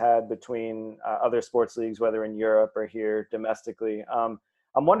guys had between other sports leagues, whether in Europe or here domestically. I'm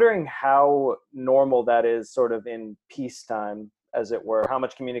wondering how normal that is sort of in peacetime, as it were. How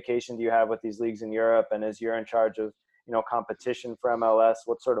much communication do you have with these leagues in Europe? And as you're in charge of competition for MLS,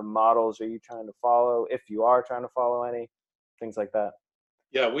 what sort of models are you trying to follow, if you are trying to follow any, things like that?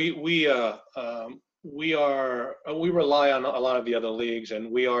 Yeah, we rely on a lot of the other leagues,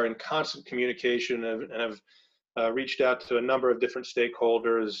 and we are in constant communication and have reached out to a number of different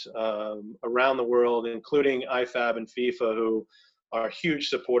stakeholders around the world, including IFAB and FIFA, who are huge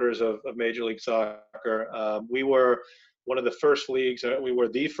supporters of Major League Soccer. We were one of the first leagues, we were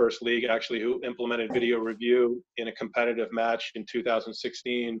the first league actually who implemented video review in a competitive match in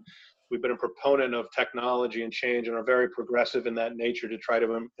 2016. We've been a proponent of technology and change and are very progressive in that nature to try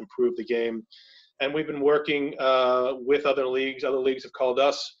to improve the game. And we've been working with other leagues. Other leagues have called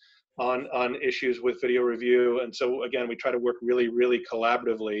us on issues with video review. And so again, we try to work really, really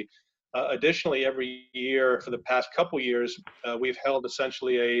collaboratively. Additionally, every year for the past couple years, we've held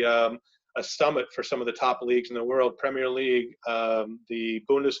essentially a summit for some of the top leagues in the world: Premier League, the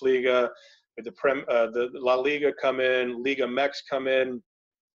Bundesliga, the La Liga come in, Liga MX come in,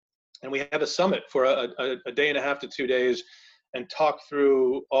 and we have a summit for a day and a half to 2 days, and talk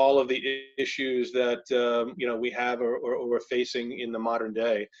through all of the issues that we have or we're facing in the modern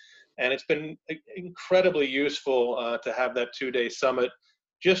day. And it's been incredibly useful to have that 2-day summit,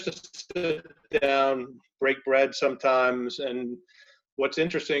 just to sit down, break bread sometimes, and what's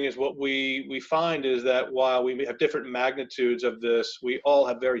interesting is what we find is that while we have different magnitudes of this, we all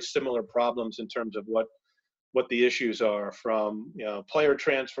have very similar problems in terms of what the issues are, from player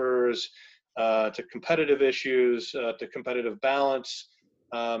transfers to competitive issues to competitive balance.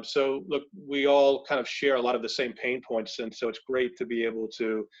 So look, we all kind of share a lot of the same pain points, and so it's great to be able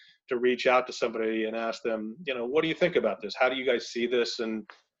to reach out to somebody and ask them, what do you think about this? How do you guys see this? And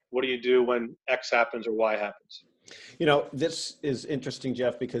what do you do when X happens or Y happens? This is interesting,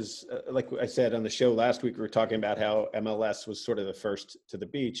 Jeff, because like I said on the show last week, we were talking about how MLS was sort of the first to the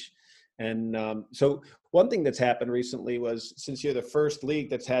beach. And so one thing that's happened recently was, since you're the first league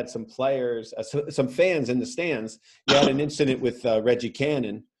that's had some players, some fans in the stands, you had an incident with Reggie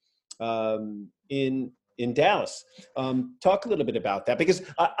Cannon in Dallas. Talk a little bit about that, because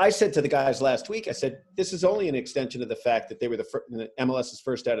I said to the guys last week, I said, this is only an extension of the fact that they were the MLS is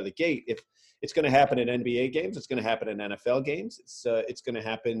first out of the gate. If it's going to happen in NBA games, it's going to happen in NFL games, it's going to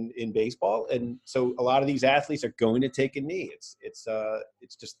happen in baseball, and so a lot of these athletes are going to take a knee. It's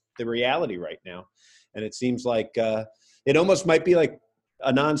just the reality right now, and it seems like it almost might be like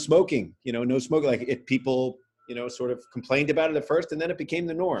a non-smoking, no smoking. Like if people sort of complained about it at first, and then it became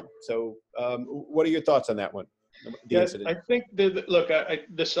the norm. So what are your thoughts on that one? Yes, I think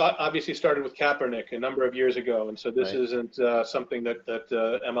this obviously started with Kaepernick a number of years ago, and so this isn't something that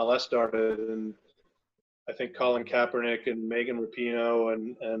MLS started. And I think Colin Kaepernick and Megan Rapinoe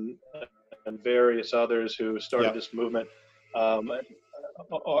and various others who started this movement are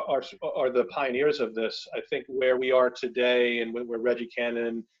the pioneers of this. I think where we are today, and where Reggie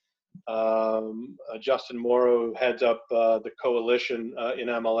Cannon, Justin Morrow, who heads up the coalition in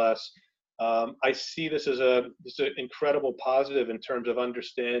MLS. I see this as an incredible positive in terms of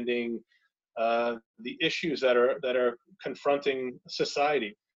understanding the issues that are confronting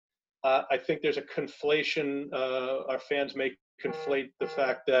society. I think there's a conflation. Our fans may conflate the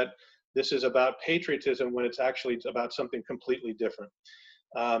fact that this is about patriotism when it's actually about something completely different.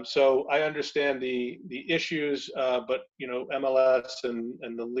 So I understand the issues, but MLS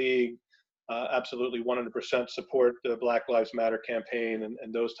and the league absolutely 100% support the Black Lives Matter campaign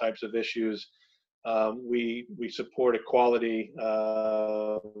and those types of issues. We support equality,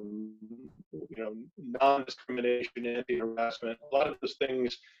 non-discrimination, anti-harassment. A lot of those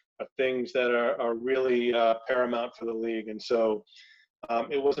things are things that are really paramount for the league. And so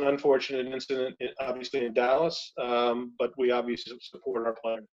it was an unfortunate incident, obviously in Dallas, but we obviously support our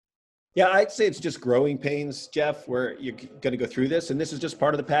players. Yeah, I'd say it's just growing pains, Jeff, where you're going to go through this, and this is just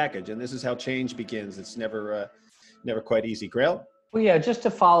part of the package, and this is how change begins. It's never quite easy. Grayle? Well, yeah, just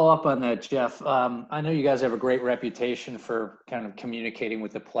to follow up on that, Jeff, I know you guys have a great reputation for kind of communicating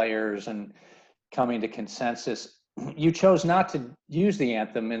with the players and coming to consensus. You chose not to use the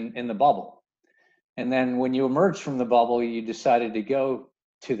anthem in the bubble. And then when you emerged from the bubble, you decided to go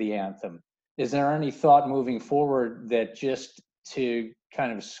to the anthem. Is there any thought moving forward that just to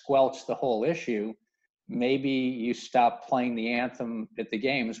kind of squelch the whole issue, maybe you stop playing the anthem at the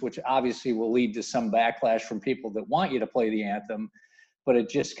games, which obviously will lead to some backlash from people that want you to play the anthem, but it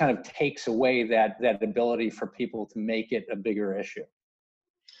just kind of takes away that ability for people to make it a bigger issue?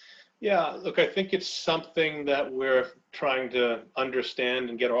 Yeah, look, I think it's something that we're trying to understand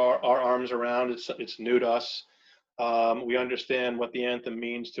and get our arms around. It's new to us. We understand what the anthem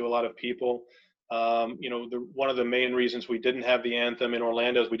means to a lot of people. One of the main reasons we didn't have the anthem in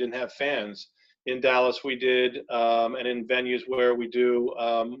Orlando is we didn't have fans. In Dallas, we did, and in venues where we do,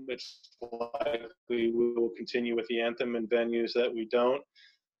 it's likely we will continue with the anthem. In venues that we don't,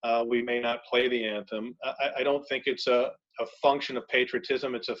 we may not play the anthem. I don't think it's a function of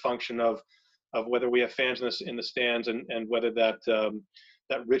patriotism. It's a function of whether we have fans in the stands and whether that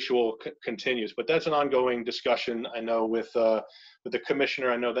ritual continues. But that's an ongoing discussion, I know, with the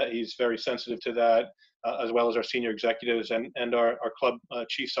commissioner. I know that he's very sensitive to that, as well as our senior executives and our club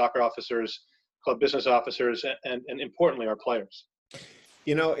chief soccer officers, club business officers, and importantly, our players.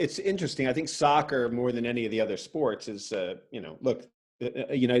 It's interesting. I think soccer, more than any of the other sports, is, look, the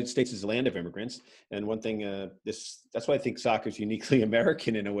United States is a land of immigrants. And one thing, that's why I think soccer is uniquely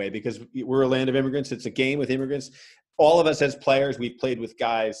American in a way, because we're a land of immigrants. It's a game with immigrants. All of us as players, we've played with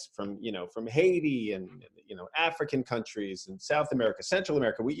guys from Haiti and, African countries and South America, Central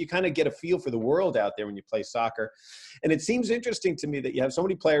America. You kind of get a feel for the world out there when you play soccer. And it seems interesting to me that you have so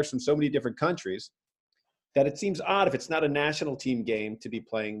many players from so many different countries that it seems odd if it's not a national team game to be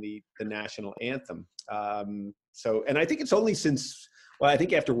playing the national anthem. And I think it's only since, I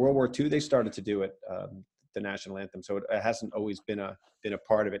think after World War II, they started to do it, the national anthem. So it hasn't always been a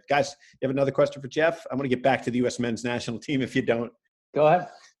part of it. Guys, you have another question for Jeff? I'm going to get back to the U.S. men's national team if you don't. Go ahead.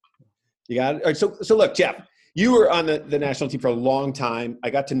 You got it? All right, so look, Jeff, You were on the national team for a long time. I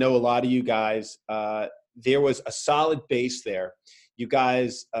got to know a lot of you guys. There was a solid base there. You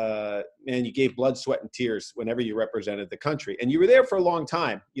guys, man, you gave blood, sweat, and tears whenever you represented the country. And you were there for a long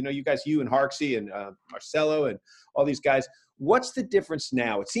time. You know, you guys, you and Harksey and Marcelo and all these guys. What's the difference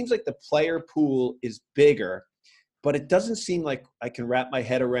now? It seems like the player pool is bigger, but it doesn't seem like I can wrap my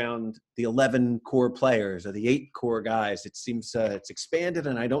head around the 11 core players or the 8 core guys. It seems it's expanded,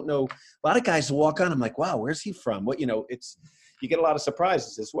 and I don't know. A lot of guys walk on. I'm like, wow, where's he from? What, you know, you get a lot of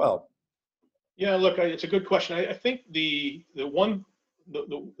surprises as well. Yeah, look, it's a good question. I think the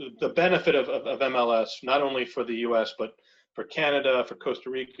benefit of MLS, not only for the U.S. but for Canada, for Costa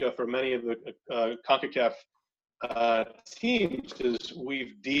Rica, for many of the CONCACAF teams, is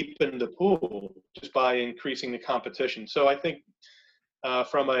we've deepened the pool just by increasing the competition. So I think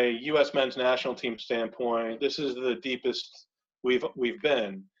from a U.S. men's national team standpoint, this is the deepest we've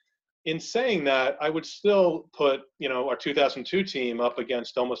been. In saying that, I would still put, you know, our 2002 team up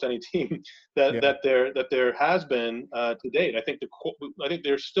against almost any team that there has been to date. I think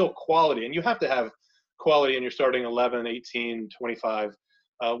there's still quality, and you have to have quality in your starting 11, 18, 25,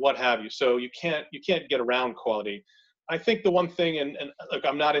 what have you. So you can't get around quality. I think the one thing, and look,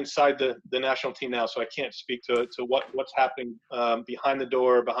 I'm not inside the national team now, so I can't speak to what's happening behind the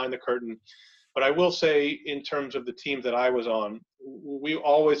door, behind the curtain. But I will say, in terms of the team that I was on, we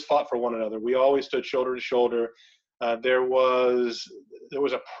always fought for one another. We always stood shoulder to shoulder. There was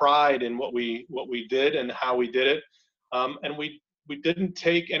a pride in what we did and how we did it, and we didn't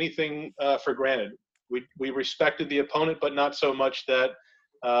take anything for granted. We respected the opponent, but not so much that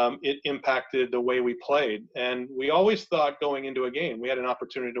it impacted the way we played. And we always thought, going into a game, we had an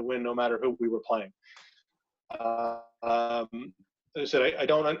opportunity to win no matter who we were playing. As I said, I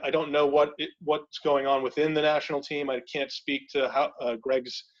don't know what's going on within the national team. I can't speak to how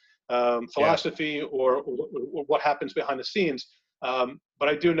Greg's philosophy or what happens behind the scenes. But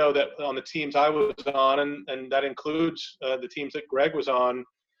I do know that on the teams I was on, and that includes the teams that Greg was on,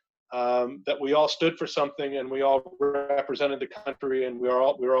 that we all stood for something, and we all represented the country, and we were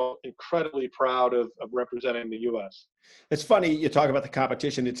all incredibly proud of representing the U.S. It's funny you talk about the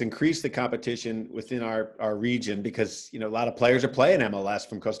competition. It's increased the competition within our region because, you know, a lot of players are playing MLS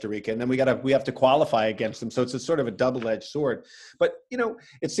from Costa Rica, and then we have to qualify against them. So it's a sort of a double-edged sword. But, you know,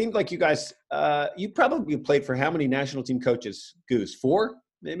 it seemed like you guys, you probably played for how many national team coaches, Goose? 4,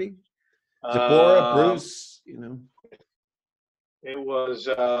 maybe? Zagora, Bruce, you know? It was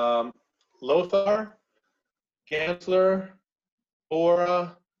Lothar, Gansler,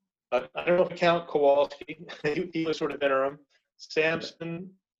 Bora. I don't know if I count Kowalski. he was sort of interim. Samson,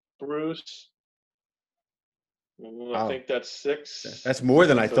 Bruce. I think that's 6. That's more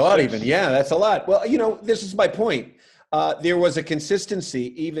than I thought 6. even. Yeah, that's a lot. Well, you know, this is my point. There was a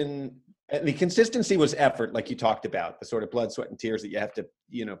consistency, and the consistency was effort, like you talked about, the sort of blood, sweat, and tears that you have to,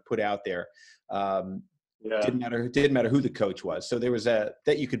 you know, put out there. Didn't matter who the coach was. So there was that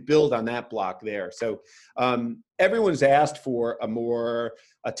you could build on that block there. So everyone's asked for a more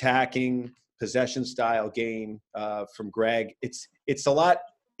attacking possession style game from Greg. It's a lot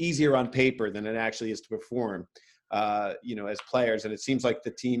easier on paper than it actually is to perform, you know, as players. And it seems like the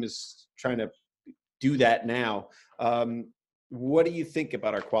team is trying to do that now. What do you think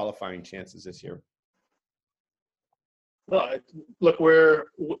about our qualifying chances this year? Well, look, we're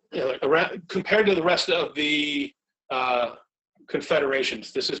around, compared to the rest of the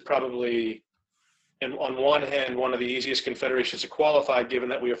confederations, this is probably, and on one hand, one of the easiest confederations to qualify, given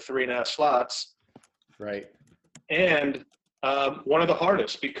that we have 3.5 slots. Right. And one of the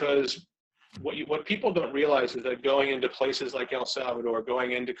hardest, because what people don't realize is that going into places like El Salvador,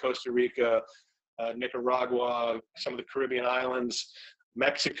 going into Costa Rica, Nicaragua, some of the Caribbean islands,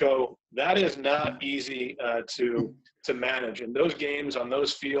 Mexico, that is not easy to manage. And those games on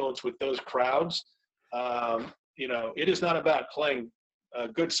those fields with those crowds, you know, it is not about playing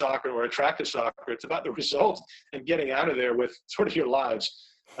good soccer or attractive soccer. It's about the result and getting out of there with sort of your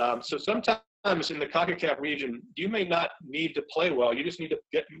lives. So sometimes in the CONCACAF region, you may not need to play well. You just need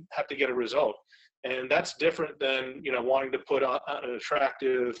to have to get a result. And that's different than, you know, wanting to put on an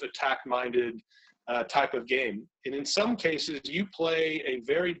attractive, attack-minded type of game. And in some cases, you play a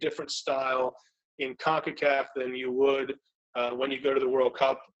very different style in CONCACAF than you would when you go to the World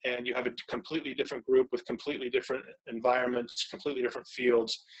Cup, and you have a completely different group with completely different environments, completely different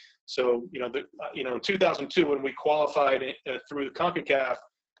fields. So, you know, in 2002, when we qualified through the CONCACAF,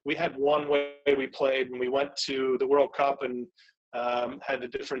 we had one way we played. When we went to the World Cup and had the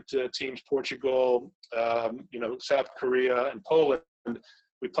different teams, Portugal, you know, South Korea, and Poland,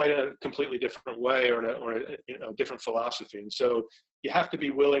 we played in a completely different way or a different philosophy. And so you have to be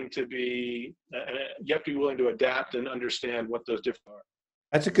willing to adapt and understand what those different are.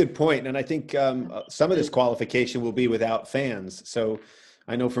 That's a good point. And I think some of this qualification will be without fans. So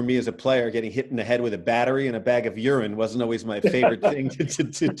I know for me as a player, getting hit in the head with a battery and a bag of urine wasn't always my favorite thing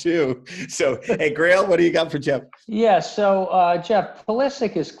to do. So, hey, Grayle, what do you got for Jeff? Yeah, so Jeff,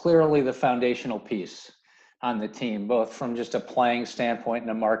 Pulisic is clearly the foundational piece on the team, both from just a playing standpoint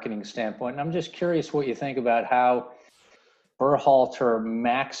and a marketing standpoint. And I'm just curious what you think about how Berhalter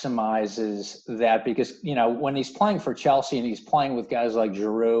maximizes that, because, you know, when he's playing for Chelsea and he's playing with guys like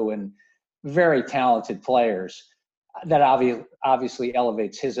Giroud and very talented players, that obviously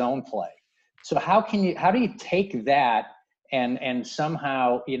elevates his own play. So how do you take that and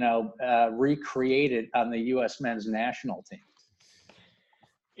somehow, you know, recreate it on the U.S. men's national team?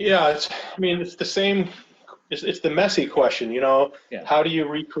 Yeah, it's the same. It's the messy question, you know. Yeah. How do you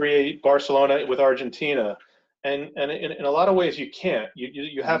recreate Barcelona with Argentina? And in a lot of ways you can't.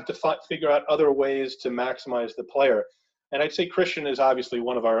 You have to figure out other ways to maximize the player. And I'd say Christian is obviously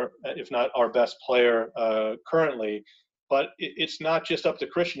one of our, if not our best player currently. But it's not just up to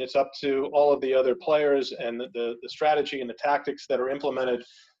Christian. It's up to all of the other players and the strategy and the tactics that are implemented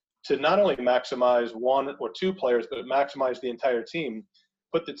to not only maximize one or two players, but maximize the entire team.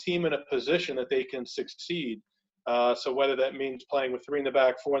 Put the team in a position that they can succeed. So whether that means playing with 3 in the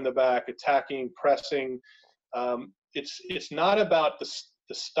back, 4 in the back, attacking, pressing, it's not about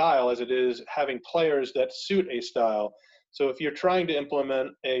the style as it is having players that suit a style. So if you're trying to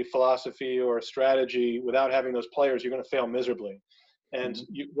implement a philosophy or a strategy without having those players, you're going to fail miserably. And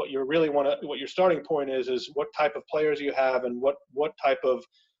what your starting point is what type of players you have and what type of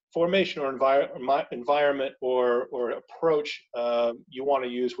formation or environment or approach you want to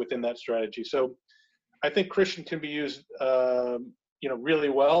use within that strategy. So I think Christian can be used really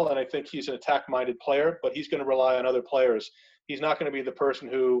well, and I think he's an attack-minded player, but he's going to rely on other players. He's not going to be the person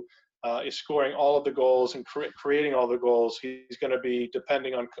who is scoring all of the goals and creating all the goals. He's going to be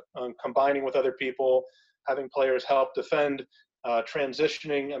depending on combining with other people, having players help defend,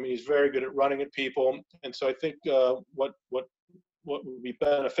 transitioning. I mean, he's very good at running at people. And so I think what would be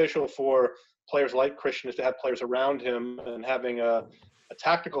beneficial for players like Christian is to have players around him and having a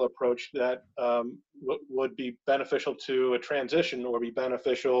tactical approach that would be beneficial to a transition or be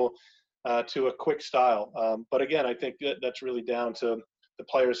beneficial to a quick style. But again, I think that's really down to the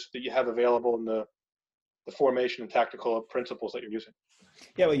players that you have available and the formation and tactical principles that you're using.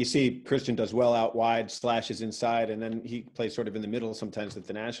 Yeah, well, you see Christian does well out wide, slashes inside, and then he plays sort of in the middle sometimes with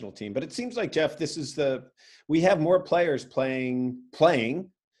the national team. But it seems like, Jeff, we have more players playing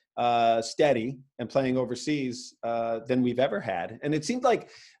steady and playing overseas than we've ever had. And it seems like,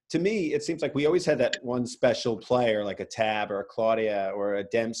 to me, we always had that one special player like a Tab or a Claudia or a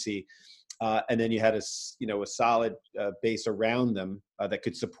Dempsey. And then you had a solid base around them that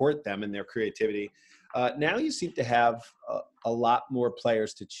could support them in their creativity. Now you seem to have a lot more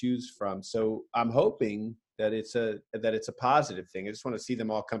players to choose from. So I'm hoping that it's a positive thing. I just want to see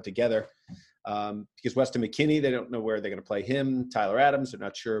them all come together because Weston McKennie, they don't know where they're going to play him. Tyler Adams, they're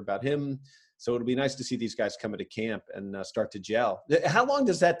not sure about him. So it'll be nice to see these guys come into camp and start to gel. How long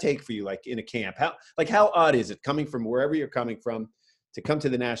does that take for you, like in a camp? How odd is it coming from wherever you're coming from to come to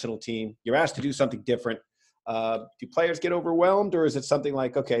the national team? You're asked to do something different. Do players get overwhelmed, or is it something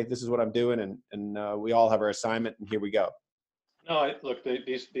like, okay, this is what I'm doing, and we all have our assignment, and here we go? No, look,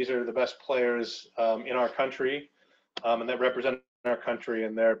 these are the best players in our country, and that represent our country,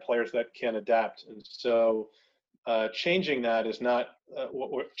 and they're players that can adapt. And so changing that is not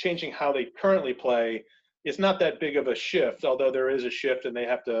changing how they currently play is not that big of a shift, although there is a shift, and they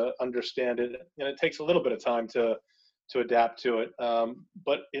have to understand it, and it takes a little bit of time to adapt to it.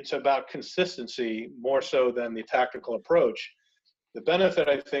 But it's about consistency more so than the tactical approach. The benefit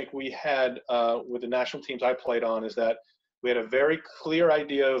I think we had with the national teams I played on is that we had a very clear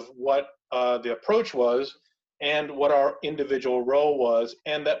idea of what the approach was and what our individual role was,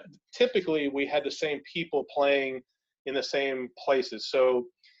 and that typically we had the same people playing in the same places. So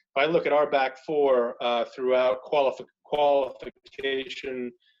if I look at our back four throughout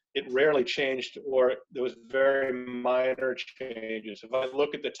qualification, it rarely changed, or there was very minor changes. If I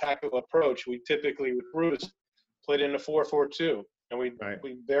look at the tactical approach, we typically with Bruce played in a 4-4-2, and we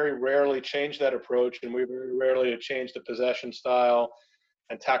very rarely changed that approach, and we very rarely changed the possession style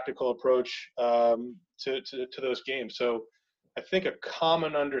and tactical approach to those games. So I think a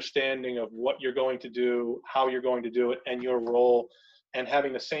common understanding of what you're going to do, how you're going to do it, and your role, and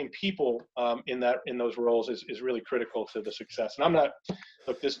having the same people in those roles is really critical to the success. And I'm not,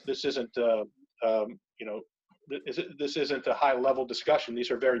 look, this isn't this isn't a high-level discussion.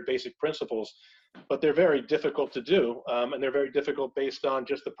 These are very basic principles, but they're very difficult to do, and they're very difficult based on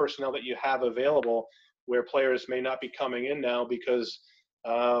just the personnel that you have available, where players may not be coming in now because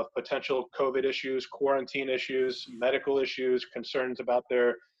of potential COVID issues, quarantine issues, medical issues, concerns about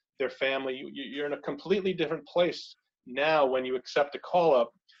their family. You're in a completely different place now when you accept a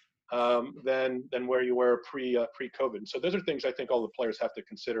call-up than where you were pre-COVID. So those are things I think all the players have to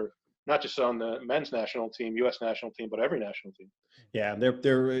consider, not just on the men's national team, U.S. national team, but every national team. Yeah,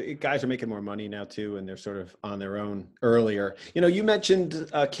 they're guys are making more money now too, and they're sort of on their own earlier. You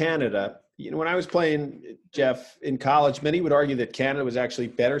mentioned Canada. When I was playing, Jeff, in college, many would argue that Canada was actually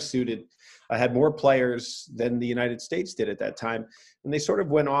better suited, had more players than the United States did at that time. And they sort of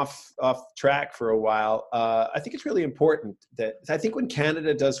went off track for a while. I think it's really important that I think when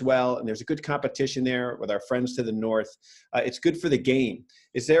Canada does well and there's a good competition there with our friends to the north, it's good for the game.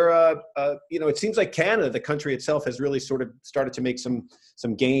 Is there it seems like Canada, the country itself, has really sort of started to make some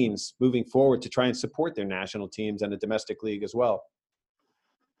gains moving forward to try and support their national teams and the domestic league as well.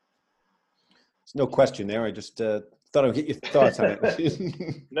 There's no question there. I just thought I'd get your thoughts on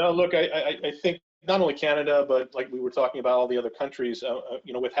it. No, look, I think not only Canada, but like we were talking about all the other countries,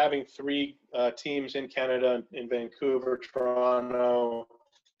 with having 3 teams in Canada, in Vancouver, Toronto,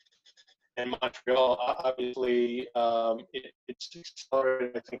 and Montreal, obviously it's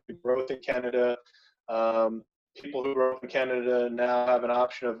accelerated, I think, the growth in Canada. People who grew up in Canada now have an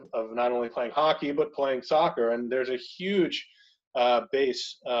option of not only playing hockey, but playing soccer. And there's a huge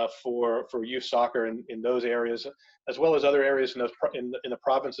base for youth soccer in those areas, as well as other areas in the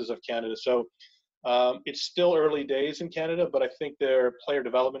provinces of Canada. So it's still early days in Canada, but I think their player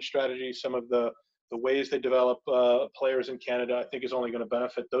development strategy, some of the ways they develop players in Canada, I think is only going to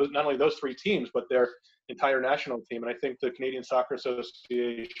benefit not only those 3 teams, but their entire national team. And I think the Canadian Soccer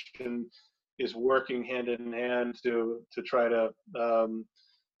Association is working hand in hand to try to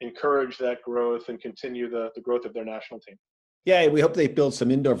encourage that growth and continue the growth of their national team. Yeah, we hope they build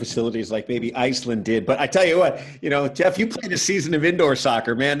some indoor facilities like maybe Iceland did. But I tell you what, Jeff, you played a season of indoor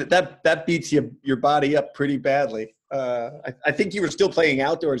soccer, man. That beats your body up pretty badly. I think you were still playing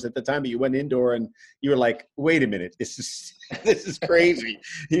outdoors at the time, but you went indoor and you were like, wait a minute, this is crazy.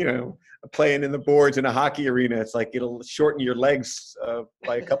 Playing in the boards in a hockey arena, it's like it'll shorten your legs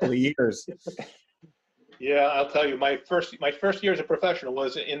by a couple of years. Yeah, I'll tell you, my first year as a professional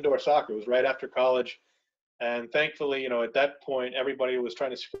was indoor soccer. It was right after college. And thankfully, at that point, everybody was trying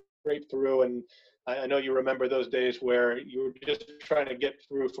to scrape through. And I know you remember those days where you were just trying to get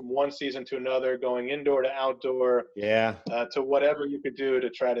through from one season to another, going indoor to outdoor, to whatever you could do to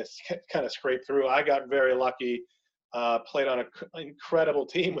try to kind of scrape through. I got very lucky, played on an incredible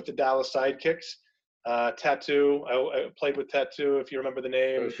team with the Dallas Sidekicks. Tattoo, I played with Tattoo, if you remember the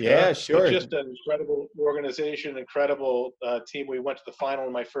name. Yeah, sure. But just an incredible organization, incredible team. We went to the final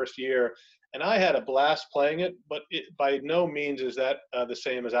in my first year. And I had a blast playing it, but by no means is that the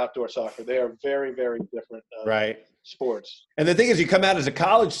same as outdoor soccer. They are very, very different sports. And the thing is, you come out as a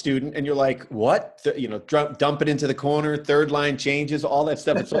college student and you're like, what? Dump it into the corner, third line changes, all that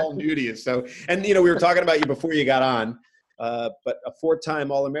stuff. It's all new to you. So, and, we were talking about you before you got on, but a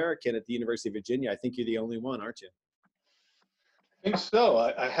 4-time All-American at the University of Virginia. I think you're the only one, aren't you? I think so.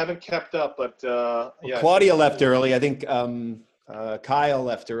 I haven't kept up, but yeah. Claudia left early. I think Kyle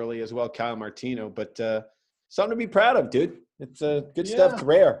left early as well, Kyle Martino, but something to be proud of, dude. It's good stuff. It's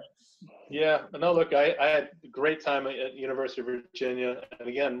rare. Yeah. No, look, I had a great time at University of Virginia. And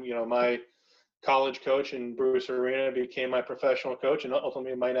again, my college coach in Bruce Arena became my professional coach and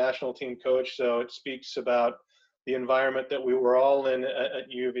ultimately my national team coach. So it speaks about the environment that we were all in at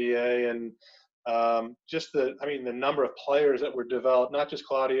UVA and just the number of players that were developed, not just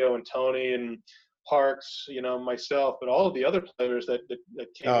Claudio and Tony and Parks, myself, but all of the other players that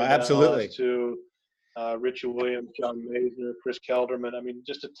came absolutely to Richie Williams, John Masner, Chris Kelderman.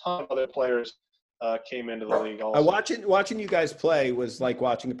 Just a ton of other players came into the league also. Watching you guys play was like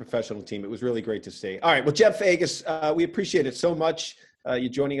watching a professional team. It was really great to see. All right. Well, Jeff Vegas, we appreciate it so much. You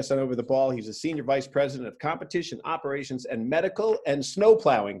joining us on Over the Ball. He's a senior vice president of competition operations and medical and snow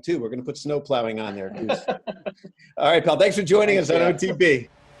plowing too. We're going to put snow plowing on there. All right, pal. Thanks for joining us on OTB.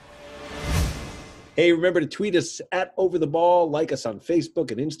 Hey, remember to tweet us at Over the Ball, like us on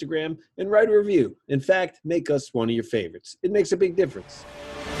Facebook and Instagram, and write a review. In fact, make us one of your favorites. It makes a big difference.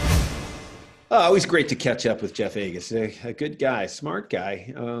 Always great to catch up with Jeff Vegas. A good guy, smart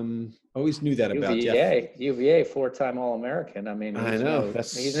guy. Always knew that about Jeff. UVA, 4-time All-American. I know.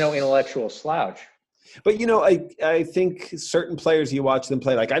 He's no intellectual slouch. But, I think certain players, you watch them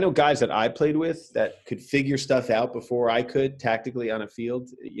play. Like, I know guys that I played with that could figure stuff out before I could tactically on a field.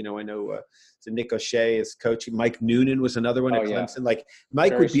 I know so Nick O'Shea is coaching. Mike Noonan was another one at Clemson. Yeah. Like,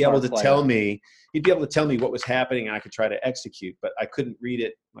 Mike Very would be able to player. tell me, he'd be able to tell me what was happening, and I could try to execute, but I couldn't read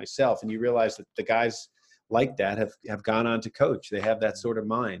it myself. And you realize that the guys like that have gone on to coach. They have that sort of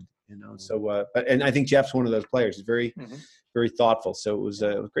mind, So, and I think Jeff's one of those players. He's very, very thoughtful. So it was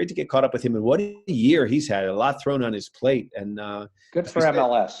great to get caught up with him. And what a year he's had! A lot thrown on his plate. And good for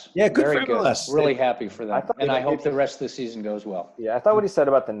MLS. Yeah, good very for MLS. Good. Really happy for them. I hope the rest of the season goes well. Yeah, I thought what he said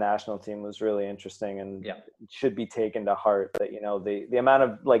about the national team was really interesting and should be taken to heart. That the amount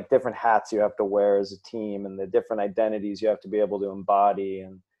of like different hats you have to wear as a team and the different identities you have to be able to embody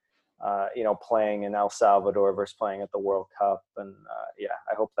and. Playing in El Salvador versus playing at the World Cup. And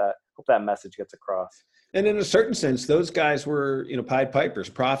I hope that message gets across. And in a certain sense, those guys were, Pied Pipers,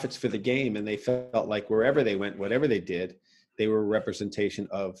 prophets for the game. And they felt like wherever they went, whatever they did, they were a representation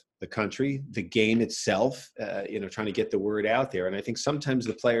of the country, the game itself, trying to get the word out there. And I think sometimes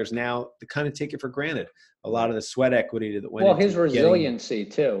the players now, they kind of take it for granted. A lot of the sweat equity that went into his resiliency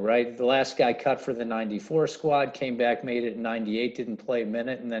too, right? The last guy cut for the 94 squad, came back, made it in 98, didn't play a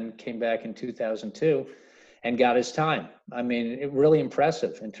minute, and then came back in 2002 and got his time. I mean, really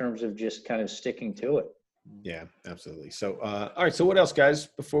impressive in terms of just kind of sticking to it. Yeah, absolutely. So, all right. So what else, guys,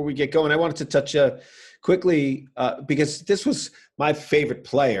 before we get going? I wanted to touch quickly because this was my favorite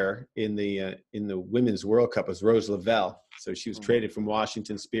player in the Women's World Cup was Rose Lavelle. So she was traded from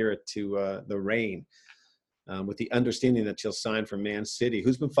Washington Spirit to the Reign with the understanding that she'll sign for Man City.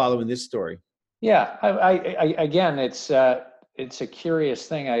 Who's been following this story? Yeah, I again, it's a curious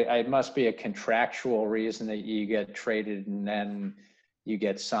thing. It must be a contractual reason that you get traded and then you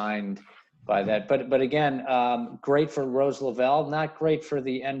get signed by that. But again, great for Rose Lavelle, not great for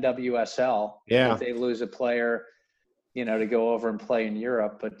the NWSL. Yeah. If they lose a player, to go over and play in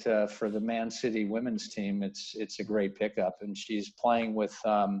Europe. But for the Man City women's team, it's a great pickup. And she's playing with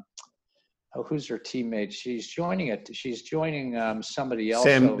who's her teammate? She's joining somebody else.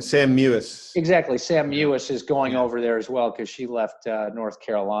 Sam Mewis. Exactly. Sam Mewis is going over there as well because she left North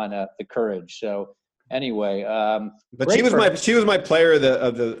Carolina, the Courage. So anyway, but she was my player of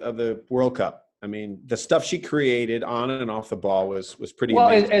the World Cup. I mean, the stuff she created on and off the ball was pretty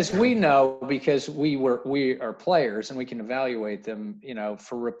amazing. As we know, because we are players and we can evaluate them,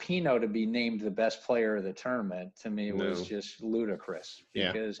 for Rapinoe to be named the best player of the tournament to me was just ludicrous.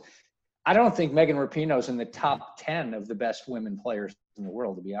 Because I don't think Megan Rapinoe's in the top 10 of the best women players in the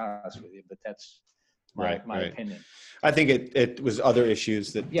world, to be honest with you, but that's my opinion. I think it was other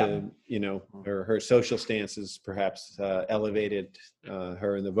issues that, her social stances perhaps elevated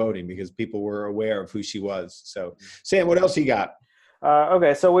her in the voting because people were aware of who she was. So, Sam, what else you got?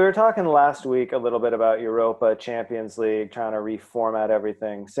 Okay, so we were talking last week a little bit about Europa, Champions League, trying to reformat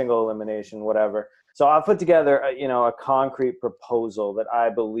everything, single elimination, whatever. So I'll put together, a concrete proposal that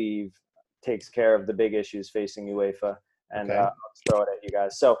I believe takes care of the big issues facing UEFA, and I'll just throw it at you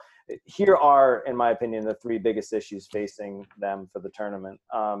guys. So here are, in my opinion, the three biggest issues facing them for the tournament,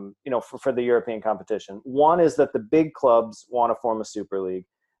 for the European competition. One is that the big clubs want to form a super league.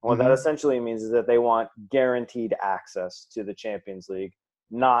 And what that essentially means is that they want guaranteed access to the Champions League,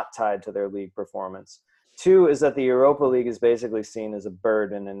 not tied to their league performance. Two is that the Europa League is basically seen as a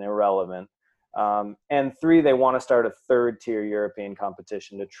burden and irrelevant. And three, they want to start a third-tier European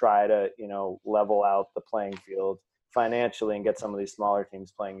competition to try to, level out the playing field financially and get some of these smaller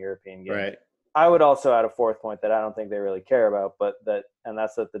teams playing European games. Right. I would also add a fourth point that I don't think they really care about,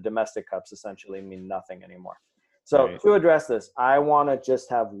 that's that the domestic cups essentially mean nothing anymore. So to address this, I want to just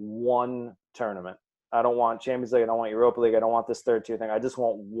have one tournament. I don't want Champions League. I don't want Europa League. I don't want this third-tier thing. I just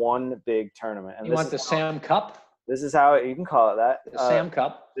want one big tournament. And you want the Sam Cup? This is how you can call it that. The Sam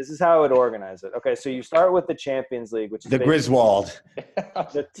Cup. This is how I would organize it. Okay, so you start with the Champions League, which is the Griswold.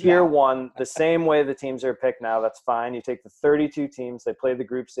 The tier one, the same way the teams are picked now. That's fine. You take the 32 teams. They play the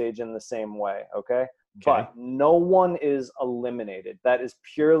group stage in the same way, okay? But no one is eliminated. That is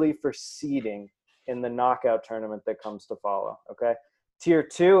purely for seeding in the knockout tournament that comes to follow, okay? Tier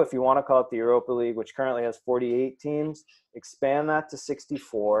two, if you want to call it the Europa League, which currently has 48 teams, expand that to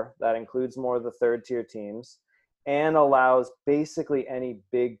 64. That includes more of the third-tier teams, and allows basically any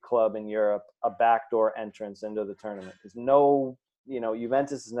big club in Europe a backdoor entrance into the tournament. There's no,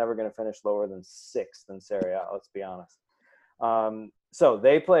 Juventus is never going to finish lower than sixth in Serie A, let's be honest. So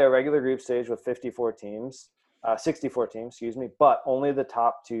they play a regular group stage with 64 teams, but only the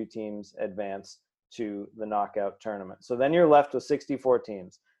top two teams advance to the knockout tournament. So then you're left with 64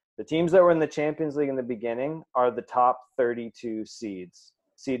 teams. The teams that were in the Champions League in the beginning are the top 32 seeds.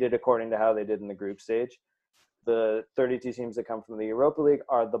 seeded according to how they did in the group stage. The 32 teams that come from the Europa League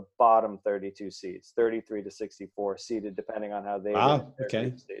are the bottom 32 seeds, 33 to 64 seeded, depending on how they did in their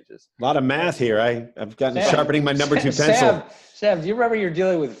group stages. A lot of math here. I've gotten sharpening my number 2 pencil. Sam, do you remember you're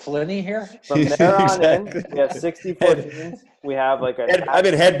dealing with Flinney here? From there on in, we have 64 teams. We have like I've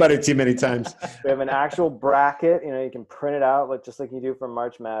been headbutted too many times. We have an actual bracket. You can print it out just like you do for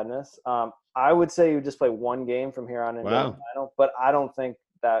March Madness. I would say you just play one game from here on in to the final, but I don't think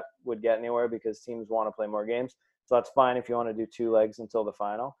that would get anywhere because teams want to play more games. So that's fine if you want to do 2 legs until the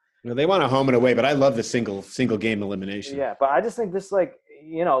final. They want a home and away, but I love the single game elimination. Yeah, but I just think this,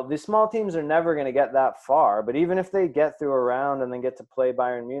 the small teams are never going to get that far. But even if they get through a round and then get to play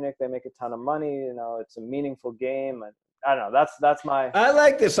Bayern Munich, they make a ton of money. It's a meaningful game. I don't know. That's my. I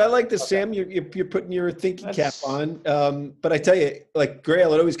like this. Okay. Sam. You're putting your thinking cap on. But I tell you, like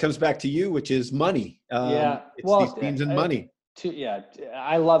Grayle, it always comes back to you, which is money. These teams and money.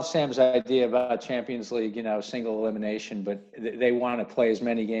 I love Sam's idea about Champions League, single elimination, but they want to play as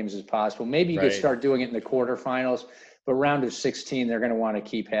many games as possible. Maybe you could start doing it in the quarterfinals, but round of 16, they're going to want to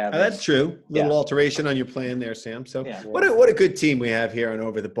keep having. That's true. Little alteration on your plan there, Sam. So what a good team we have here on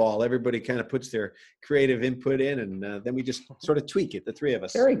Over the Ball. Everybody kind of puts their creative input in, and then we just sort of tweak it, the 3 of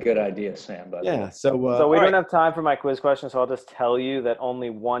us. Very good idea, Sam. So we don't have time for my quiz question, so I'll just tell you that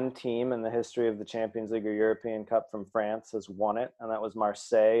only one team in the history of the Champions League or European Cup from France has won it, and that was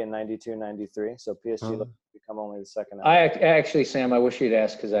Marseille in 92-93. So PSG looks to become only the second. Actually, Sam, I wish you'd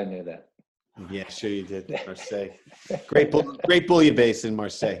asked because I knew that. Yeah, sure you did. Marseille. Great bouillabaisse in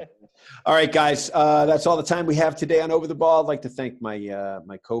Marseille. All right, guys. That's all the time we have today on Over the Ball. I'd like to thank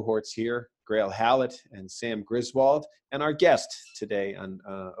my cohorts here, Grayle Hallett and Sam Griswold, and our guest today on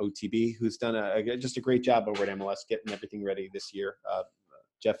OTB, who's done just a great job over at MLS getting everything ready this year.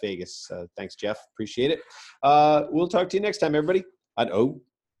 Jeff Vegas. Thanks, Jeff. Appreciate it. We'll talk to you next time, everybody, on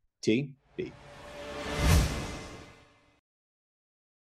OTB.